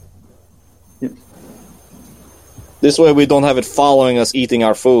way. This way we don't have it following us eating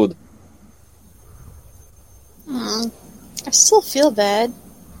our food. I still feel bad.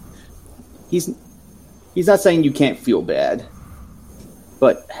 He's not saying you can't feel bad,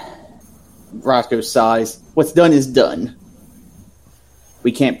 but Roscoe sighs. What's done is done. I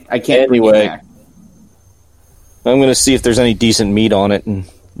can't bring it Anyway. back. I'm going to see if there's any decent meat on it and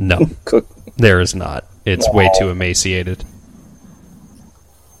No, cook. there is not. It's way too emaciated.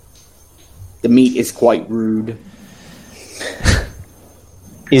 The meat is quite rude.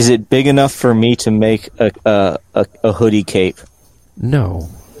 Is it big enough for me to make a hoodie cape? No,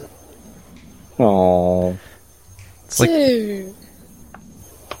 Oh, it's like Dude.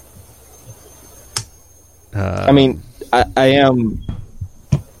 I mean, I am.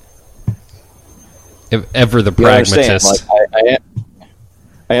 if ever the You understand? pragmatist. Like,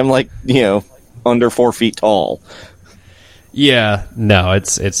 I am like under 4 feet tall. Yeah, no,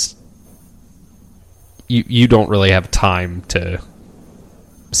 it's you don't really have time to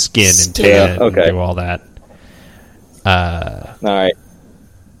skin and tan Yeah, it okay. and do all that. All right,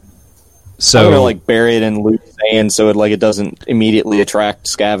 So I'm gonna bury it in loose sand so it doesn't immediately attract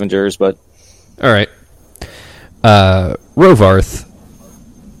scavengers. But all right, Rovarth.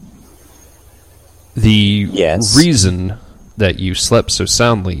 The Yes. reason that you slept so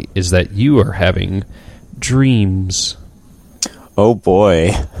soundly is that you are having dreams. Oh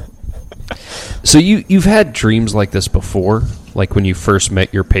boy. So you've had dreams like this before, like when you first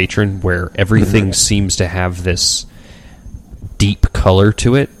met your patron, where everything seems to have this deep color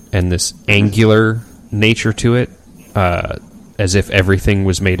to it and this angular nature to it, as if everything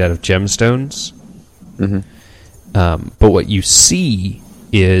was made out of gemstones. But what you see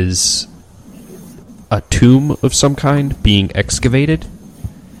is a tomb of some kind being excavated,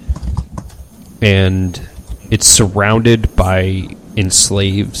 and it's surrounded by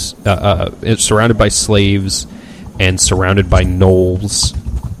slaves and surrounded by gnolls,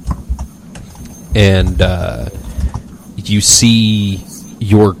 and you see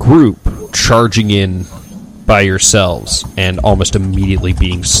your group charging in by yourselves and almost immediately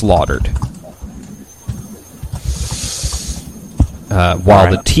being slaughtered, while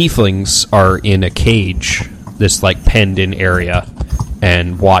the tieflings are in a cage, this penned in area,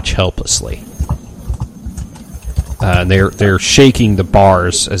 and watch helplessly. They're shaking the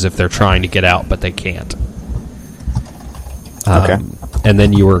bars as if they're trying to get out, but they can't. Okay. And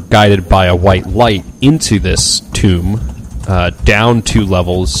then you are guided by a white light into this tomb, down 2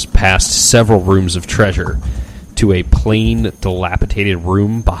 levels, past several rooms of treasure, to a plain, dilapidated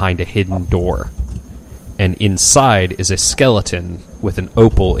room behind a hidden door. And inside is a skeleton with an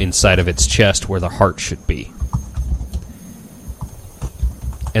opal inside of its chest where the heart should be.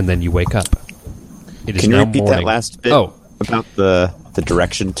 And then you wake up. It is Can you now repeat morning. that last bit Oh, about the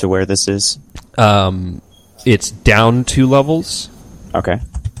direction to where this is? it's down 2 levels, Okay.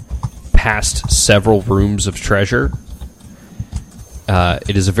 past several rooms of treasure.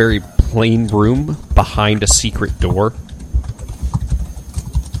 It is a very plain room behind a secret door.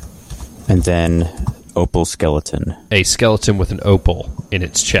 And then opal skeleton. A skeleton with an opal in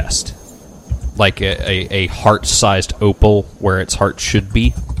its chest. Like a heart-sized opal where its heart should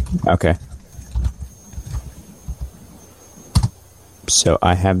be. Okay. So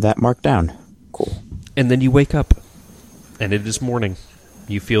I have that marked down. Cool. And then you wake up. And it is morning.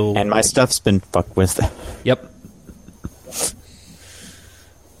 You feel... And my stuff's been fucked with. Yep.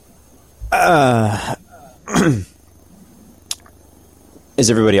 Is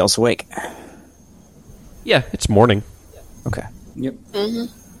everybody else awake? Yeah, it's morning. Okay. Yep.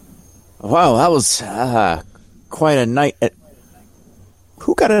 Wow, that was quite a night.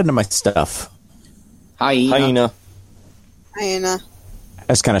 Who got into my stuff? Hyena. hyena. I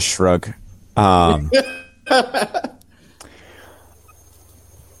just kind of shrug. I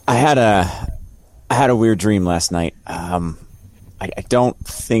had a weird dream last night. I don't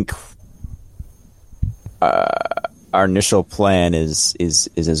think our initial plan is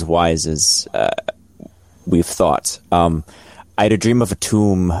as wise as we've thought. I had a dream of a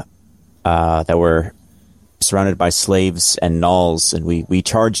tomb that were surrounded by slaves and gnolls, and we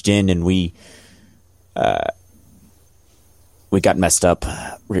charged in, and we got messed up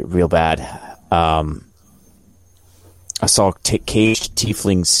real bad. I saw caged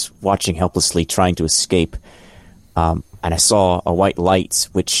tieflings watching helplessly, trying to escape. And I saw a white light,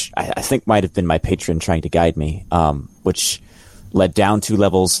 which I think might have been my patron trying to guide me, which led down 2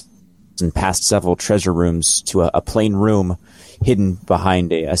 levels and past several treasure rooms to a plain room hidden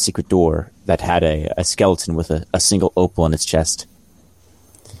behind a secret door that had a skeleton with a single opal in its chest.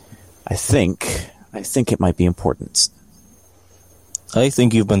 I think it might be important. I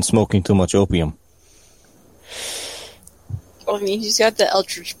think you've been smoking too much opium. Well, I mean, he's got the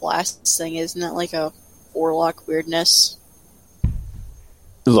Eldritch Blast thing. Isn't that like a warlock weirdness?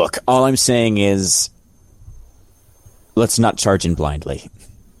 Look, all I'm saying is, let's not charge in blindly.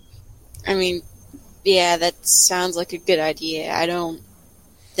 I mean, yeah, that sounds like a good idea. I don't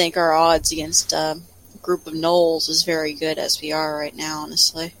think our odds against a group of gnolls is very good as we are right now,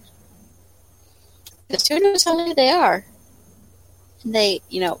 honestly. Because who knows how many they are? And they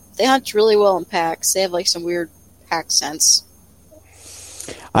hunt really well in packs. They have like some weird pack sense.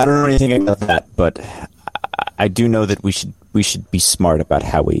 I don't know anything about that, but I do know that we should be smart about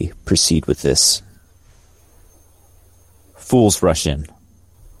how we proceed with this. Fools rush in.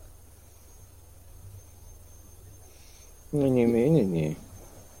 Okay,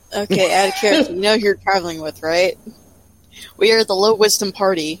 out of character, you know who you're traveling with, right? We are the low wisdom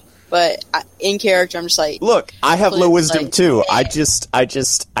party, but in character, I'm just like, look, I have low wisdom like, too. yeah.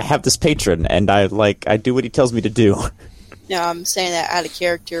 I have this patron, and I do what he tells me to do. No, I'm saying that out of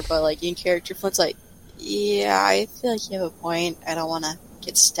character, but like in character, Flint's like, yeah, I feel like you have a point. I don't want to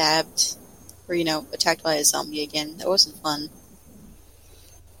get stabbed or attacked by a zombie again. That wasn't fun.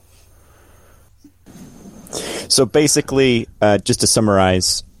 So basically, just to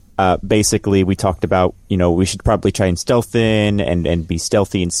summarize, we talked about, we should probably try and stealth in and be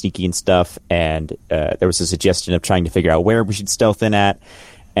stealthy and sneaky and stuff. And there was a suggestion of trying to figure out where we should stealth in at.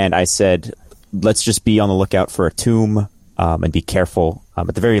 And I said, let's just be on the lookout for a tomb and be careful.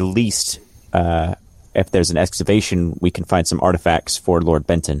 At the very least, if there's an excavation, we can find some artifacts for Lord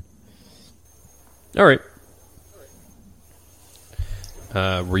Benton. All right.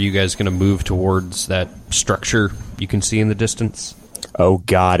 Were you guys going to move towards that structure you can see in the distance? Oh,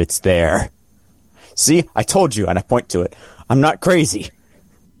 God, it's there. See, I told you, and I point to it. I'm not crazy.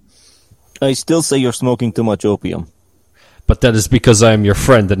 I still say you're smoking too much opium. But that is because I am your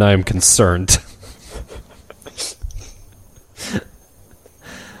friend and I am concerned.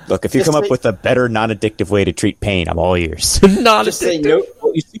 Look, if you come up with a better non-addictive way to treat pain, I'm all ears. Not Just say addictive.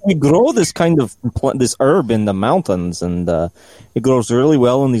 nope. You see, we grow this kind of this herb in the mountains, and it grows really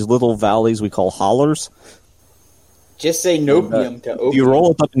well in these little valleys we call hollers. Just say nopium to opium. You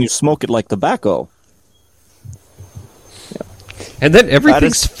roll it up and you smoke it like tobacco. And then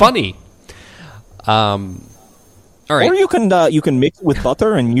everything's funny. All right. Or you can mix it with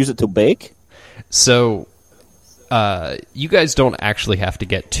butter and use it to bake. So, you guys don't actually have to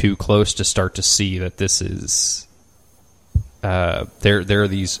get too close to start to see that this is... There are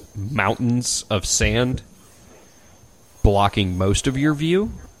these mountains of sand blocking most of your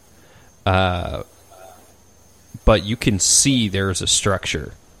view. But you can see there's a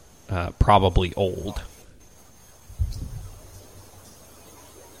structure, probably old.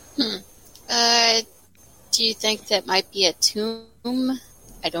 Do you think that might be a tomb?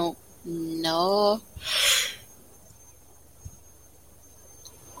 I don't know.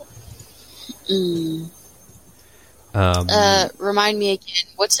 Remind me again.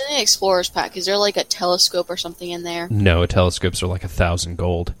 What's in the Explorer's Pack? Is there like a telescope or something in there? No, telescopes are like 1,000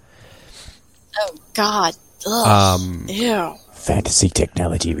 gold. Oh, God. Ugh. Ew. Fantasy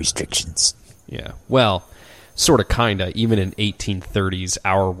technology restrictions. Yeah, well, sort of, kinda. Even in 1830s,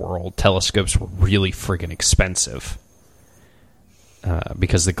 our world, telescopes were really friggin' expensive.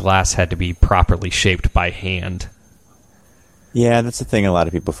 Because the glass had to be properly shaped by hand. Yeah, that's the thing a lot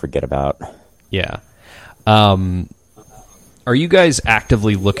of people forget about. Yeah. Are you guys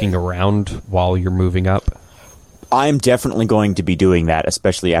actively looking around while you're moving up? I'm definitely going to be doing that,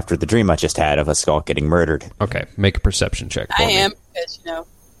 especially after the dream I just had of us all getting murdered. Okay, make a perception check for I me. am, because,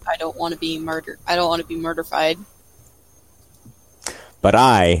 I don't want to be murdered. I don't want to be murderfied. But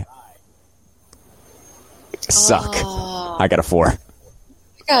I suck. Oh. I got a 4. I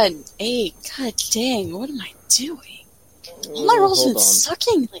got an 8. God dang, what am I doing? All my rolls have been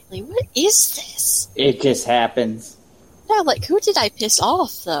sucking lately. What is this? It just happens. Yeah, like, who did I piss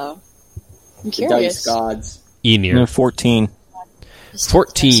off, though? I'm The dice curious. gods. Enir. 14.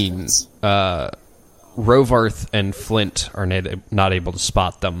 14. Rovarth and Flint are not able to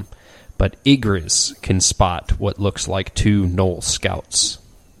spot them, but Igris can spot what looks like 2 Knoll scouts.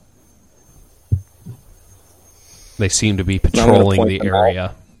 They seem to be patrolling point the them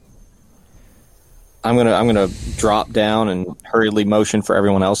area. I'm gonna drop down and hurriedly motion for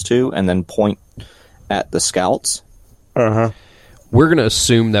everyone else to, and then point at the scouts. We're going to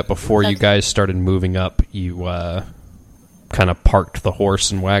assume that before you guys started moving up, you kind of parked the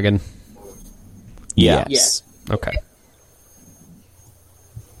horse and wagon. Yes. Okay.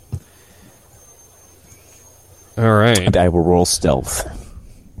 All right. And I will roll stealth.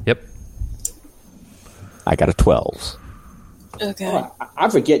 Yep. I got a 12. Okay. Oh, I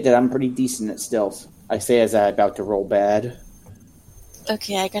forget that I'm pretty decent at stealth. I say as I'm about to roll bad.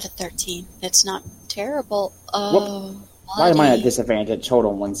 Okay, I got a 13. That's not terrible. Why am I at disadvantage? Hold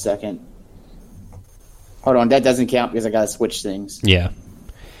on 1 second. Hold on, that doesn't count because I gotta switch things. Yeah.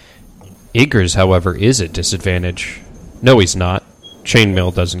 Igris, however, is at disadvantage. No, he's not.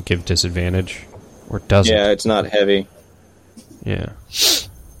 Chainmail doesn't give disadvantage. Or doesn't. Yeah, it's not heavy. Yeah.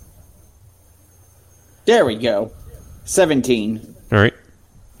 There we go. 17. All right.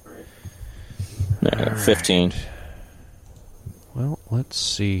 15. Well, let's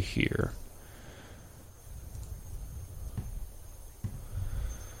see here.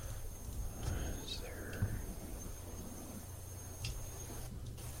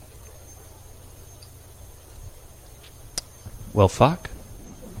 Well, fuck.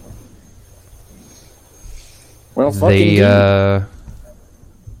 Well, fucking They, dude.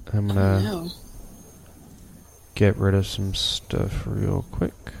 I'm gonna No. get rid of some stuff real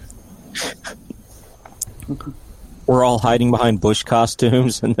quick. We're all hiding behind bush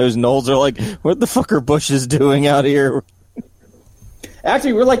costumes, and those gnolls are like, "What the fuck are bushes doing out here?"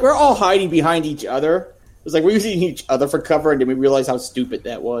 Actually, we're all hiding behind each other. It's like we're using each other for cover, and then we realize how stupid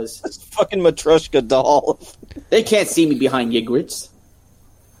that was. It's fucking Matryoshka doll. They can't see me behind Ygritte.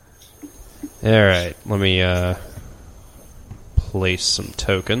 Alright, let me, place some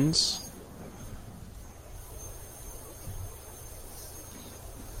tokens.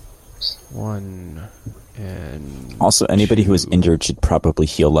 One, and... Also, anybody who is injured should probably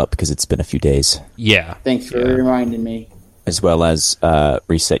heal up because it's been a few days. Yeah. Thanks for Yeah. reminding me. As well as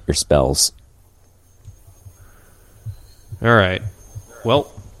reset your spells. Alright.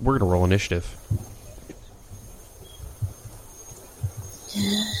 Well, we're gonna roll initiative.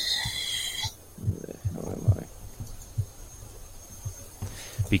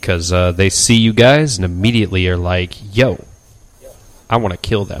 Because they see you guys and immediately are like, yo, I want to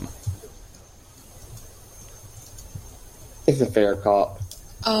kill them. It's a fair cop.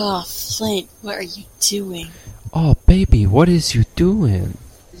 Oh, Flint, what are you doing? Oh, baby, what is you doing?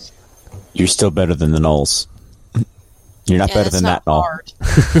 You're still better than the Knolls. You're not better that's than not that, Knoll. hard.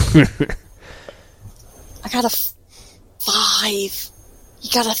 I got a 5.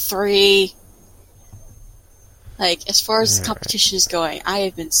 You got a 3. Like, as far as the competition is going, I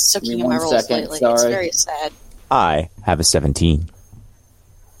have been sucking in my 1 rolls second, lately. It's sorry. very sad. I have a 17.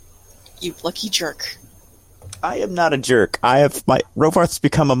 You lucky jerk. I am not a jerk. Rovarth's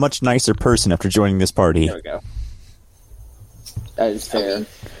become a much nicer person after joining this party. There we go. That is fair.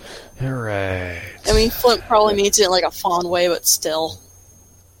 Alright. I mean, Flint probably means it in like a fond way, but still.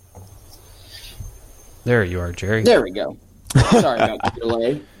 There you are, Jerry. There we go. Sorry about the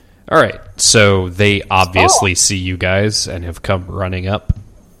delay. Alright, so they obviously see you guys and have come running up.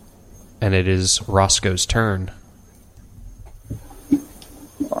 And it is Roscoe's turn.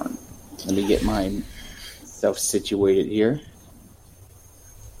 Hold on. Let me get myself situated here.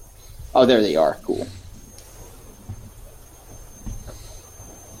 Oh, there they are. Cool.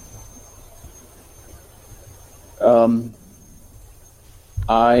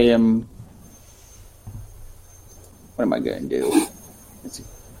 I am... What am I going to do? Let's see.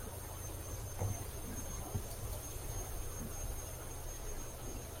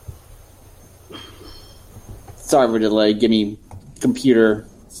 Sorry for the delay. Give me computer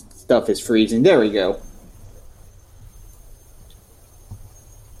stuff is freezing. There we go.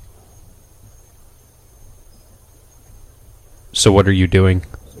 So what are you doing?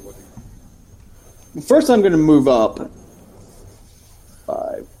 First, I'm going to move up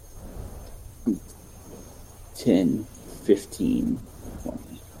 5, 10, 15,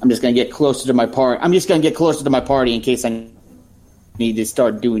 20. I'm just going to get closer to my party. I'm just going to get closer to my party in case I need to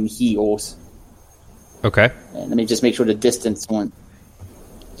start doing heals. Okay. And let me just make sure the distance one.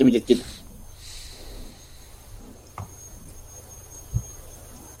 Let me just get.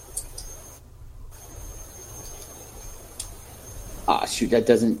 Ah, shoot, that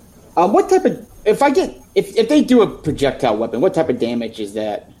doesn't. What type of if they do a projectile weapon, what type of damage is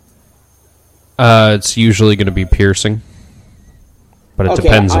that? It's usually going to be piercing, but it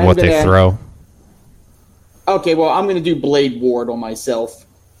depends on what they throw. Okay, well, I'm going to do Blade Ward on myself.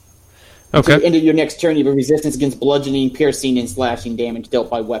 Okay. At the end of your next turn, you have a resistance against bludgeoning, piercing, and slashing damage dealt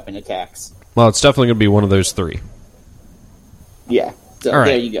by weapon attacks. Well, it's definitely going to be one of those three. Yeah. So right.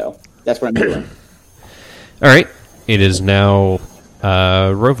 There you go. That's what I'm doing. All right. It is now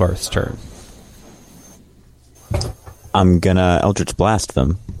Rovarth's turn. I'm gonna Eldritch Blast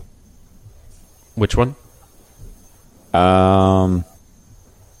them. Which one? The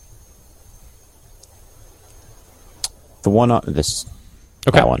one on this.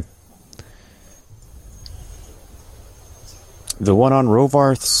 Okay. That one. The one on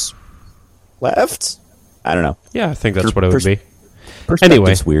Rovarth's left? I don't know. Yeah, I think that's what it would be. Perspective's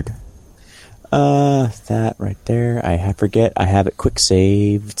Anyway. weird. That right there. I forget. I have it quick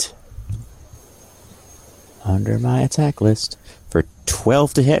saved under my attack list for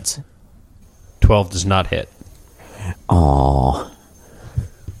 12 to hit. 12 does not hit. Aww.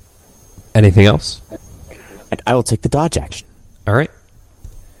 Anything else? And I will take the dodge action. All right.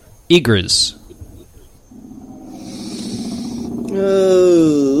 Igris.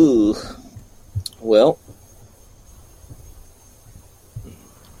 Ooh. Well.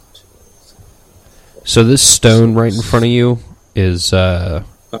 So this stone right in front of you is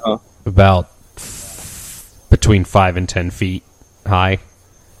about between 5 and 10 feet high.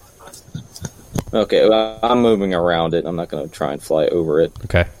 Okay, well, I'm moving around it. I'm not going to try and fly over it.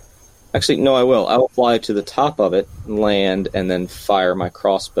 Okay. Actually, no, I will. I will fly to the top of it, land, and then fire my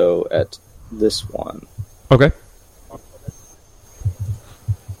crossbow at this one. Okay.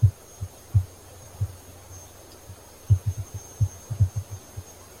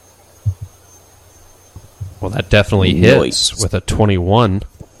 Well, that definitely hits with a 21.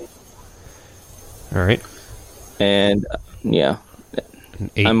 All right. And, yeah.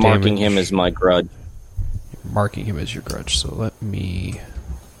 An 8 I'm marking damage. him as my grudge. Marking him as your grudge. So let me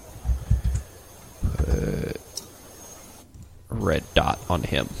put a red dot on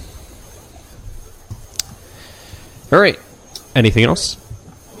him. All right. Anything else?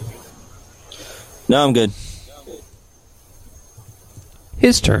 No, I'm good.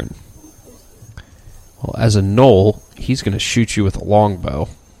 His turn. Well, as a gnoll, he's going to shoot you with a longbow.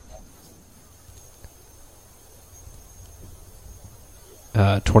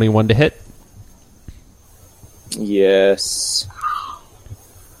 21 to hit. Yes.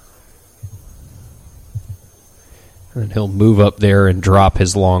 And then he'll move up there and drop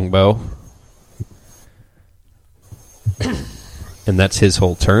his longbow. And that's his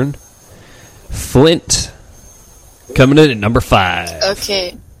whole turn. Flint, coming in at number 5.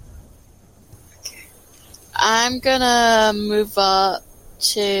 Okay. I'm gonna move up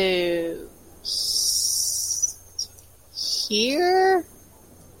to here.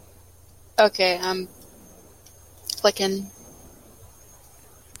 Okay, I'm clicking.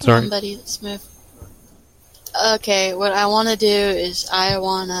 Sorry. Come on, buddy, let's move. Okay, what I want to do is I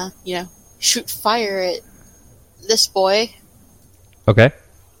want to, shoot fire at this boy. Okay.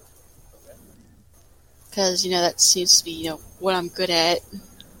 Because, that seems to be, what I'm good at.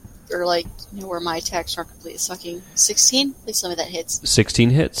 Or, where my attacks aren't completely sucking. 16? Please tell me that hits.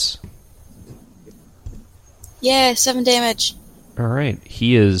 16 hits. Yeah, 7 damage. All right.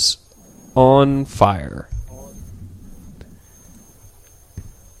 He is on fire.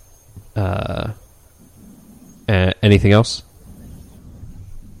 Anything else?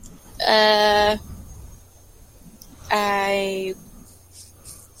 I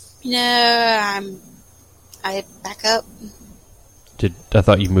back up. I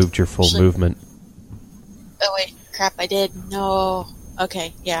thought you moved your full movement. Oh wait, crap! I did. No.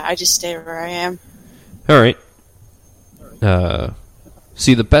 Okay, yeah, I just stay where I am. All right.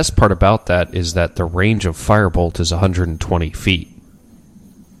 See, the best part about that is that the range of Firebolt is 120 feet.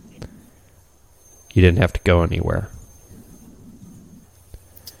 You didn't have to go anywhere.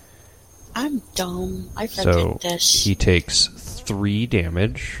 I'm dumb. I forget So this. he takes 3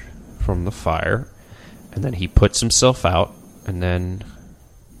 damage from the fire, and then he puts himself out, and then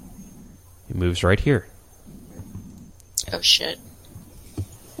he moves right here. Oh shit.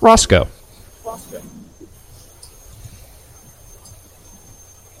 Roscoe.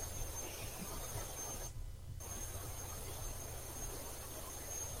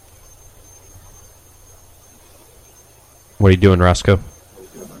 What are you doing, Roscoe?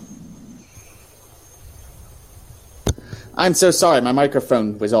 I'm so sorry, my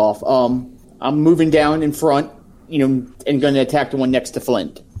microphone was off. I'm moving down in front, and going to attack the one next to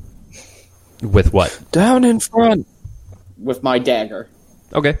Flint With what? Down in front. with my dagger.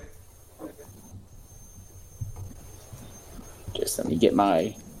 Okay. Just let me get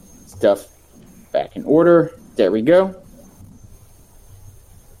my stuff back in order. There we go.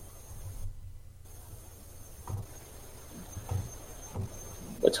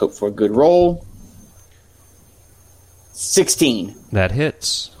 Let's hope for a good roll. 16. That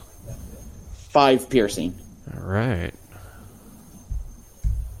hits. 5 piercing. All right.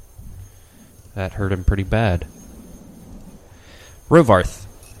 That hurt him pretty bad. Rovarth.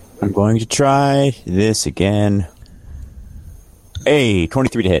 I'm going to try this again. Hey,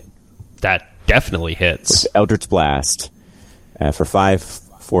 23 to hit. That definitely hits. With Eldritch Blast for 5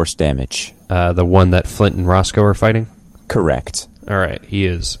 force damage. The one that Flint and Roscoe are fighting? Correct. All right. He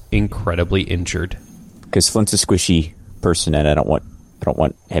is incredibly injured. Because Flint's a squishy person, and I don't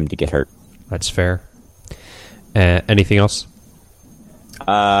want him to get hurt. That's fair. Anything else?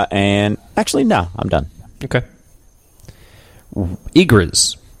 And actually, no, I'm done. Okay.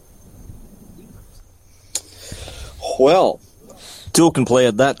 Egriz. Well, Tool can play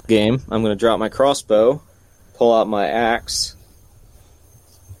at that game. I'm going to drop my crossbow, pull out my axe,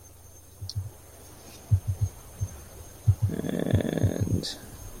 and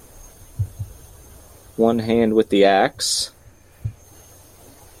one hand with the axe.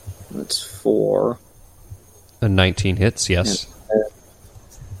 That's 4. A 19 hits, yes.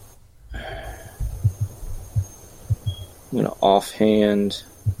 I'm going to offhand.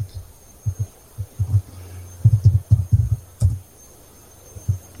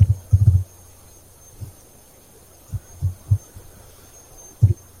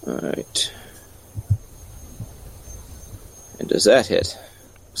 Alright. And does that hit?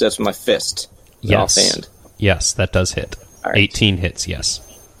 Because that's my fist. Yes. Offhand. Yes, that does hit. All right. 18 hits, yes.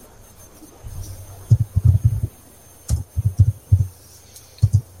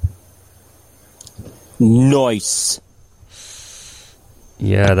 Nice.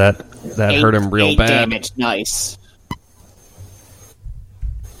 Yeah, that hurt him real 8 bad. damage. Nice.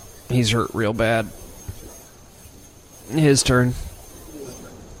 He's hurt real bad. His turn.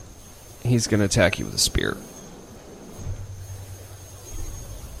 He's going to attack you with a spear.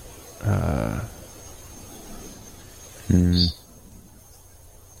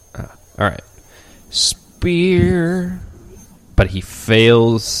 All right. Spear. But he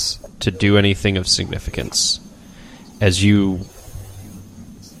fails to do anything of significance. As you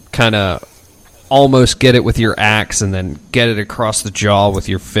kind of almost get it with your axe and then get it across the jaw with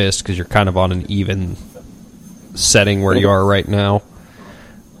your fist because you're kind of on an even setting where you are right now.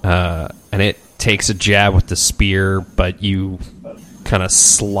 And it takes a jab with the spear, but you kind of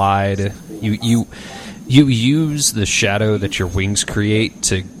slide. You use the shadow that your wings create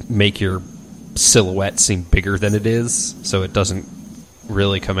to make your silhouette seem bigger than it is, so it doesn't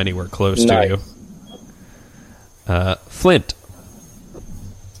really come anywhere close to you. Flint.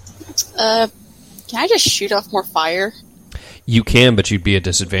 Can I just shoot off more fire? You can, but you'd be at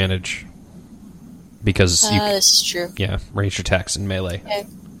disadvantage. Because you this is true. yeah, ranged attacks in melee. Okay.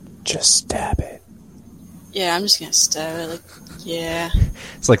 Just stab it. Yeah, I'm just gonna stab it. Like, yeah.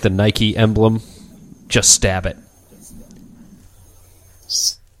 It's like the Nike emblem. Just stab it.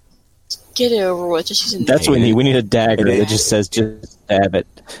 Just get it over with. Just using. That's what we need. We need a dagger that just says, just stab it.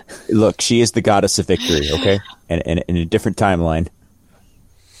 Look, she is the goddess of victory, okay? And in a different timeline.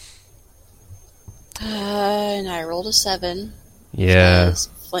 And I rolled a 7. Yeah, because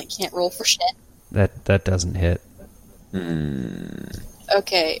Flint can't roll for shit. that doesn't hit.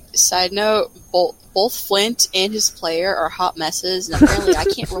 Okay, side note, both Flint and his player are hot messes, and apparently I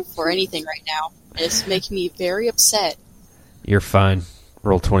can't roll for anything right now. And it's making me very upset. You're fine.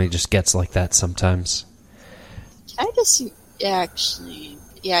 Roll20 just gets like that sometimes. Can I just... Yeah, actually...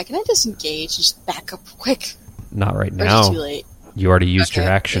 Yeah, can I disengage and just back up quick? Not right Or is now. it too late? You already used your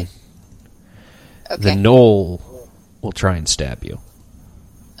Okay, action. Okay. The knoll will try and stab you.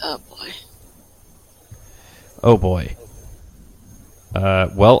 Oh, boy. Oh boy.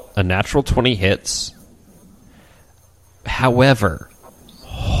 Well, a natural 20 hits. However,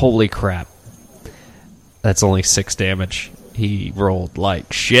 holy crap. That's only 6 damage. He rolled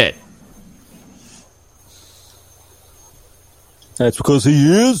like shit. That's because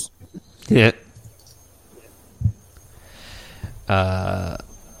he is. Yeah.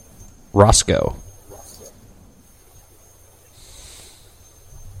 Roscoe.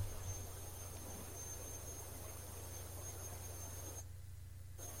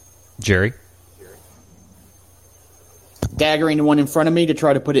 Jerry. Daggering the one in front of me to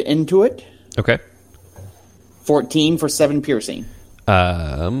try to put it into it. Okay. 14 for 7 piercing.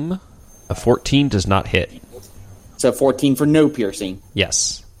 A 14 does not hit. So 14 for no piercing.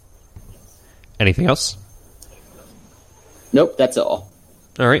 Yes. Anything else? Nope, that's all.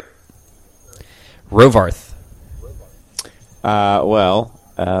 All right. Rovarth. Third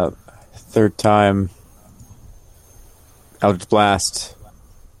time. Eldritch Blast.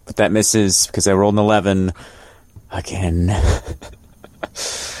 But that misses because I rolled an 11 again.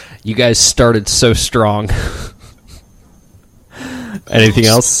 You guys started so strong. Anything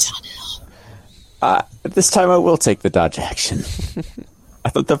else? This time I will take the dodge action. I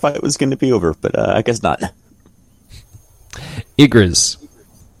thought the fight was going to be over, but I guess not. Igris.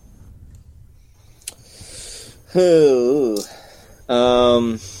 Ooh.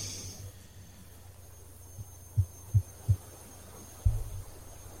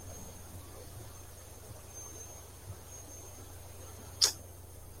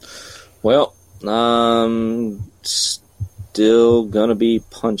 Well, still gonna be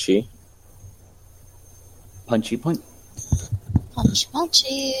punchy. Punchy punch.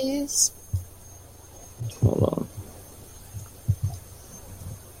 Punchies. Hold on.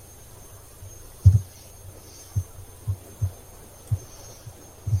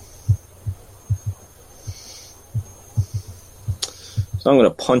 So I'm going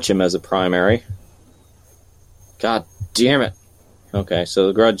to punch him as a primary. God damn it. Okay, so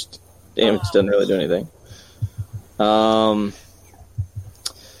the grudge damage doesn't really do anything. So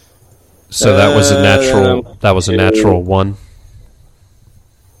that was a natural. That was a natural 1.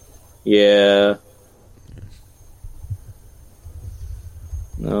 Yeah.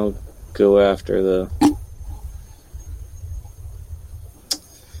 I'll go after the...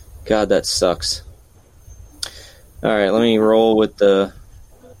 God, that sucks. Alright, let me roll with the...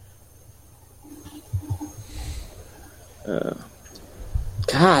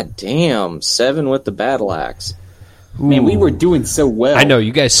 God damn, 7 with the battle axe. Man, we were doing so well. I know,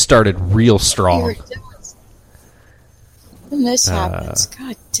 you guys started real strong. When this happens,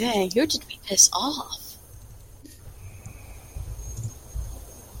 god dang, who did we piss off?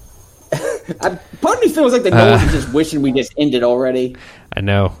 Part of me feels like the Knolls are just wishing we just ended already. I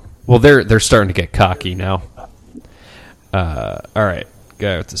know. Well, they're starting to get cocky now. All right,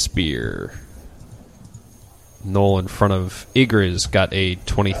 guy with the spear. Knoll in front of Igris got a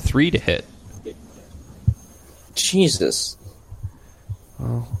 23 to hit. Jesus.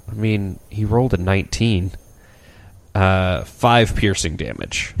 Well, I mean, he rolled a 19. 5 piercing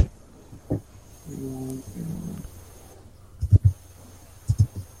damage.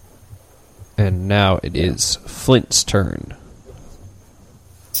 And now it is Flint's turn.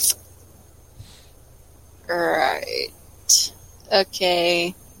 Right.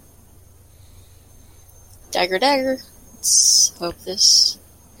 Okay. Dagger. Let's hope this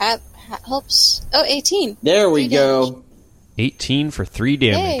helps. Oh, 18. There we 3 go. damage. 18 for 3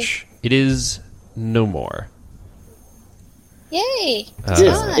 damage. It is no more. Yay!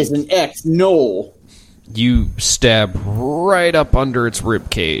 This is an ex-Knoll. You stab right up under its rib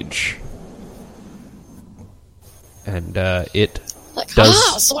cage. And it Like,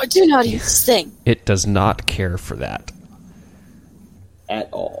 does... so I do not eat this thing. It does not care for that. At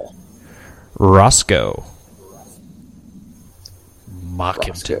all. Roscoe. Mock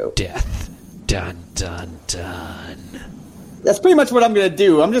him to Roscoe. death. Dun, dun, dun. That's pretty much what I'm going to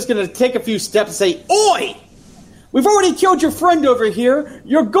do. I'm just going to take a few steps and say, Oi! We've already killed your friend over here.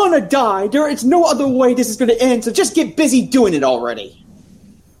 You're going to die. There is no other way this is going to end, so just get busy doing it already.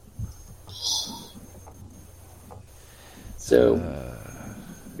 So,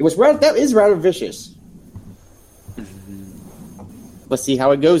 that is rather vicious. Let's see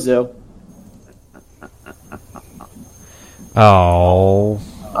how it goes, though. Oh.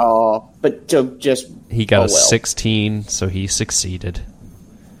 Oh, but just... He got oh, a well. 16, so he succeeded.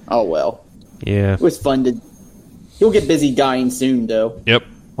 Oh, well. Yeah. It was fun to... He'll get busy dying soon, though. Yep.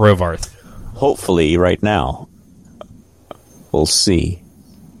 Rovarth. Hopefully, right now. We'll see.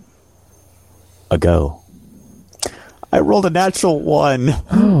 A go. I rolled a natural 1.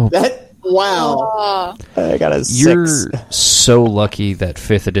 Wow. I got a 6. You're so lucky that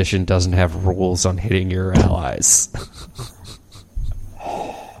 5th edition doesn't have rules on hitting your allies.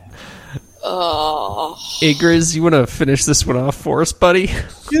 Oh. Igris, you want to finish this one off for us, buddy?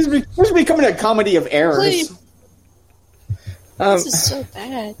 This is becoming a comedy of errors. Please. This is so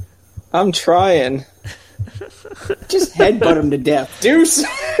bad. I'm trying. Just headbutt him to death. Deuce!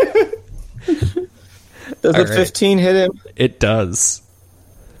 Does All the right. 15 hit him? It does.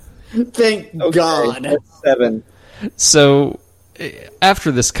 Thank God. That's 7. So,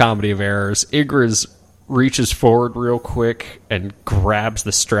 after this comedy of errors, Igris reaches forward real quick and grabs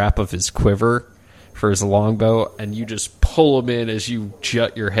the strap of his quiver for his longbow, and you just pull him in as you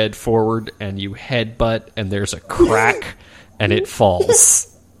jut your head forward, and you headbutt, and there's a crack, and it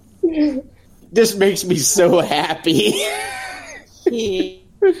falls. This makes me so happy.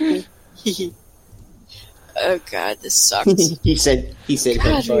 Oh god, this sucks. He said.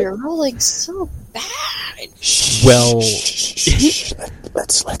 God, but- we're rolling so bad. Well, Shh.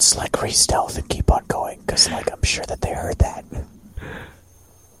 Let's like re-stealth and keep on going, because like I'm sure that they heard that.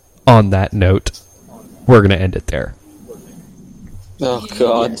 on that note, we're going to end it there. Oh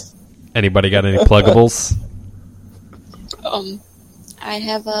God. Anybody got any pluggables? I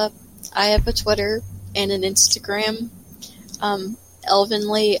have a Twitter and an Instagram.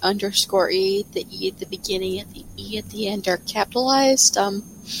 Elvenly _E. The E at the beginning and the E at the end are capitalized.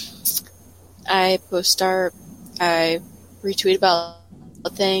 I retweet about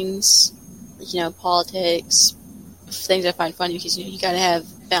things, politics, things I find funny, because you gotta have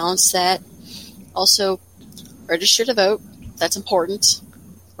balance that. Also, register to vote. That's important.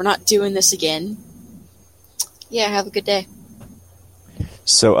 We're not doing this again. Yeah, have a good day.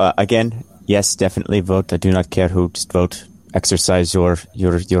 So again, yes, definitely vote. I do not care who, just vote. Exercise your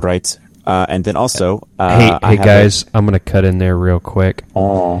rights. And then also, Hey guys, I'm going to cut in there real quick.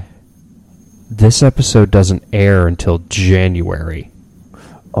 Oh. This episode doesn't air until January.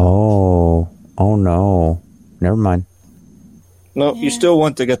 Oh no. Never mind. No, you still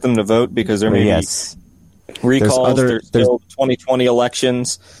want to get them to vote because there may Yes. be recalls. There's There's still 2020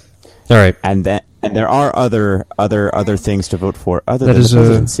 elections. All right. And there are other things to vote for other That than the is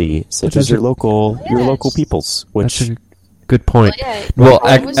presidency, such that as is your a- local peoples, which That's a good point. Yeah, Well,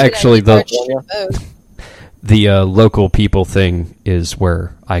 I was actually, gonna the register to vote. local people thing is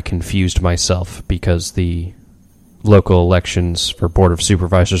where I confused myself, because the local elections for Board of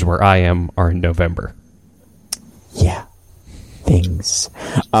Supervisors where I am are in November. yeah, things.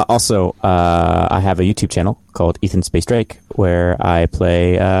 Also, I have a YouTube channel called Ethan Space Drake where I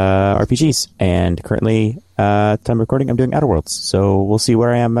play RPGs, and currently, time of recording, I'm doing Outer Worlds. So we'll see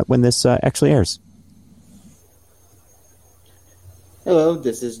where I am when this actually airs. Hello,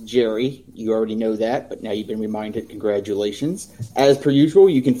 this is Jerry. You already know that, but now you've been reminded. Congratulations. As per usual,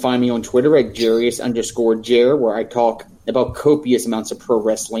 you can find me on Twitter at Jarius_Jer, where I talk about copious amounts of pro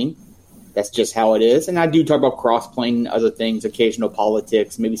wrestling. That's just how it is. And I do talk about cross-playing and other things, occasional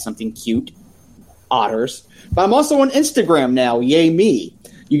politics, maybe something cute. Otters. But I'm also on Instagram now. Yay me.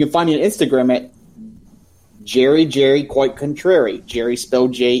 You can find me on Instagram at Jerry quite contrary. Jerry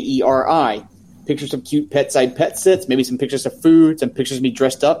spelled Jeri. Pictures of cute pet-side pet sits, maybe some pictures of food, some pictures of me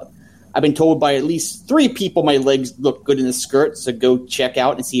dressed up. I've been told by at least 3 people my legs look good in the skirt, so go check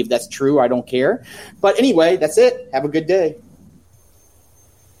out and see if that's true. I don't care. But anyway, that's it. Have a good day.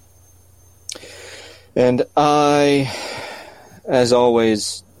 And I, as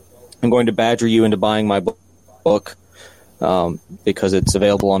always, am going to badger you into buying my book because it's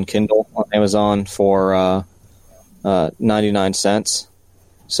available on Kindle on Amazon for 99 cents.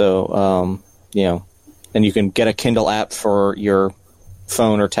 So, and you can get a Kindle app for your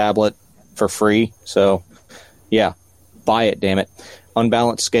phone or tablet for free. So, yeah, buy it, damn it.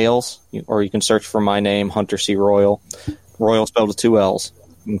 Unbalanced Scales, or you can search for my name, Hunter C. Royal. Royal spelled with 2 L's.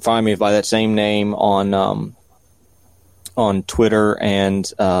 You can find me by that same name on Twitter and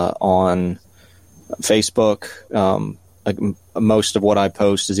on Facebook. Most of what I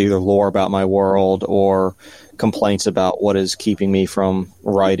post is either lore about my world or complaints about what is keeping me from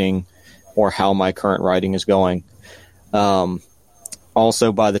writing or how my current writing is going.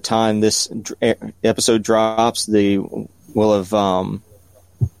 Also, by the time this episode drops, the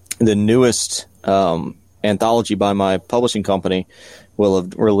newest anthology by my publishing company will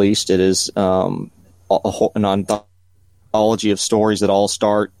have released. It is an anthology of stories that all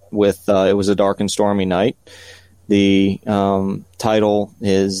start with "It Was a Dark and Stormy Night." The title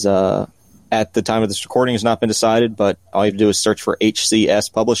is, at the time of this recording, has not been decided, but all you have to do is search for HCS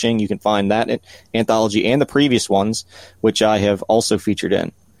Publishing. You can find that anthology and the previous ones, which I have also featured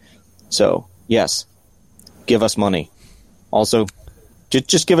in. So, yes, give us money. Also,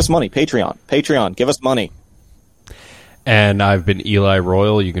 just give us money. Patreon, give us money. And I've been Eli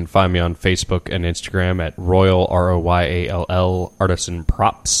Royal. You can find me on Facebook and Instagram at Royal, ROYALL, Artisan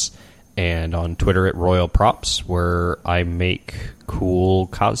Props, and on Twitter at Royal Props, where I make cool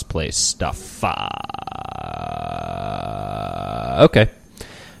cosplay stuff. Okay.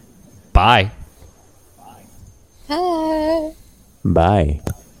 Bye. Hi. Bye.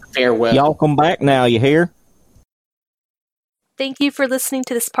 Farewell. Y'all come back now, you hear? Thank you for listening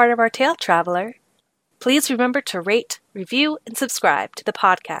to this part of our tale, traveler. Please remember to rate, review, and subscribe to the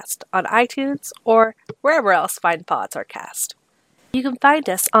podcast on iTunes or wherever else fine pods are cast. You can find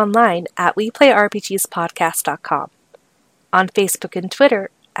us online at WePlayRPGspodcast.com, on Facebook and Twitter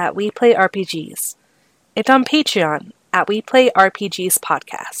at WePlayRPGs, and on Patreon at WePlayRPGs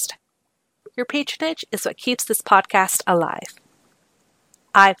Podcast. Your patronage is what keeps this podcast alive.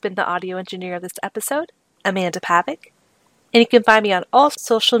 I've been the audio engineer of this episode, Amanda Pavic, and you can find me on all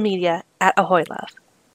social media at Ahoy Love.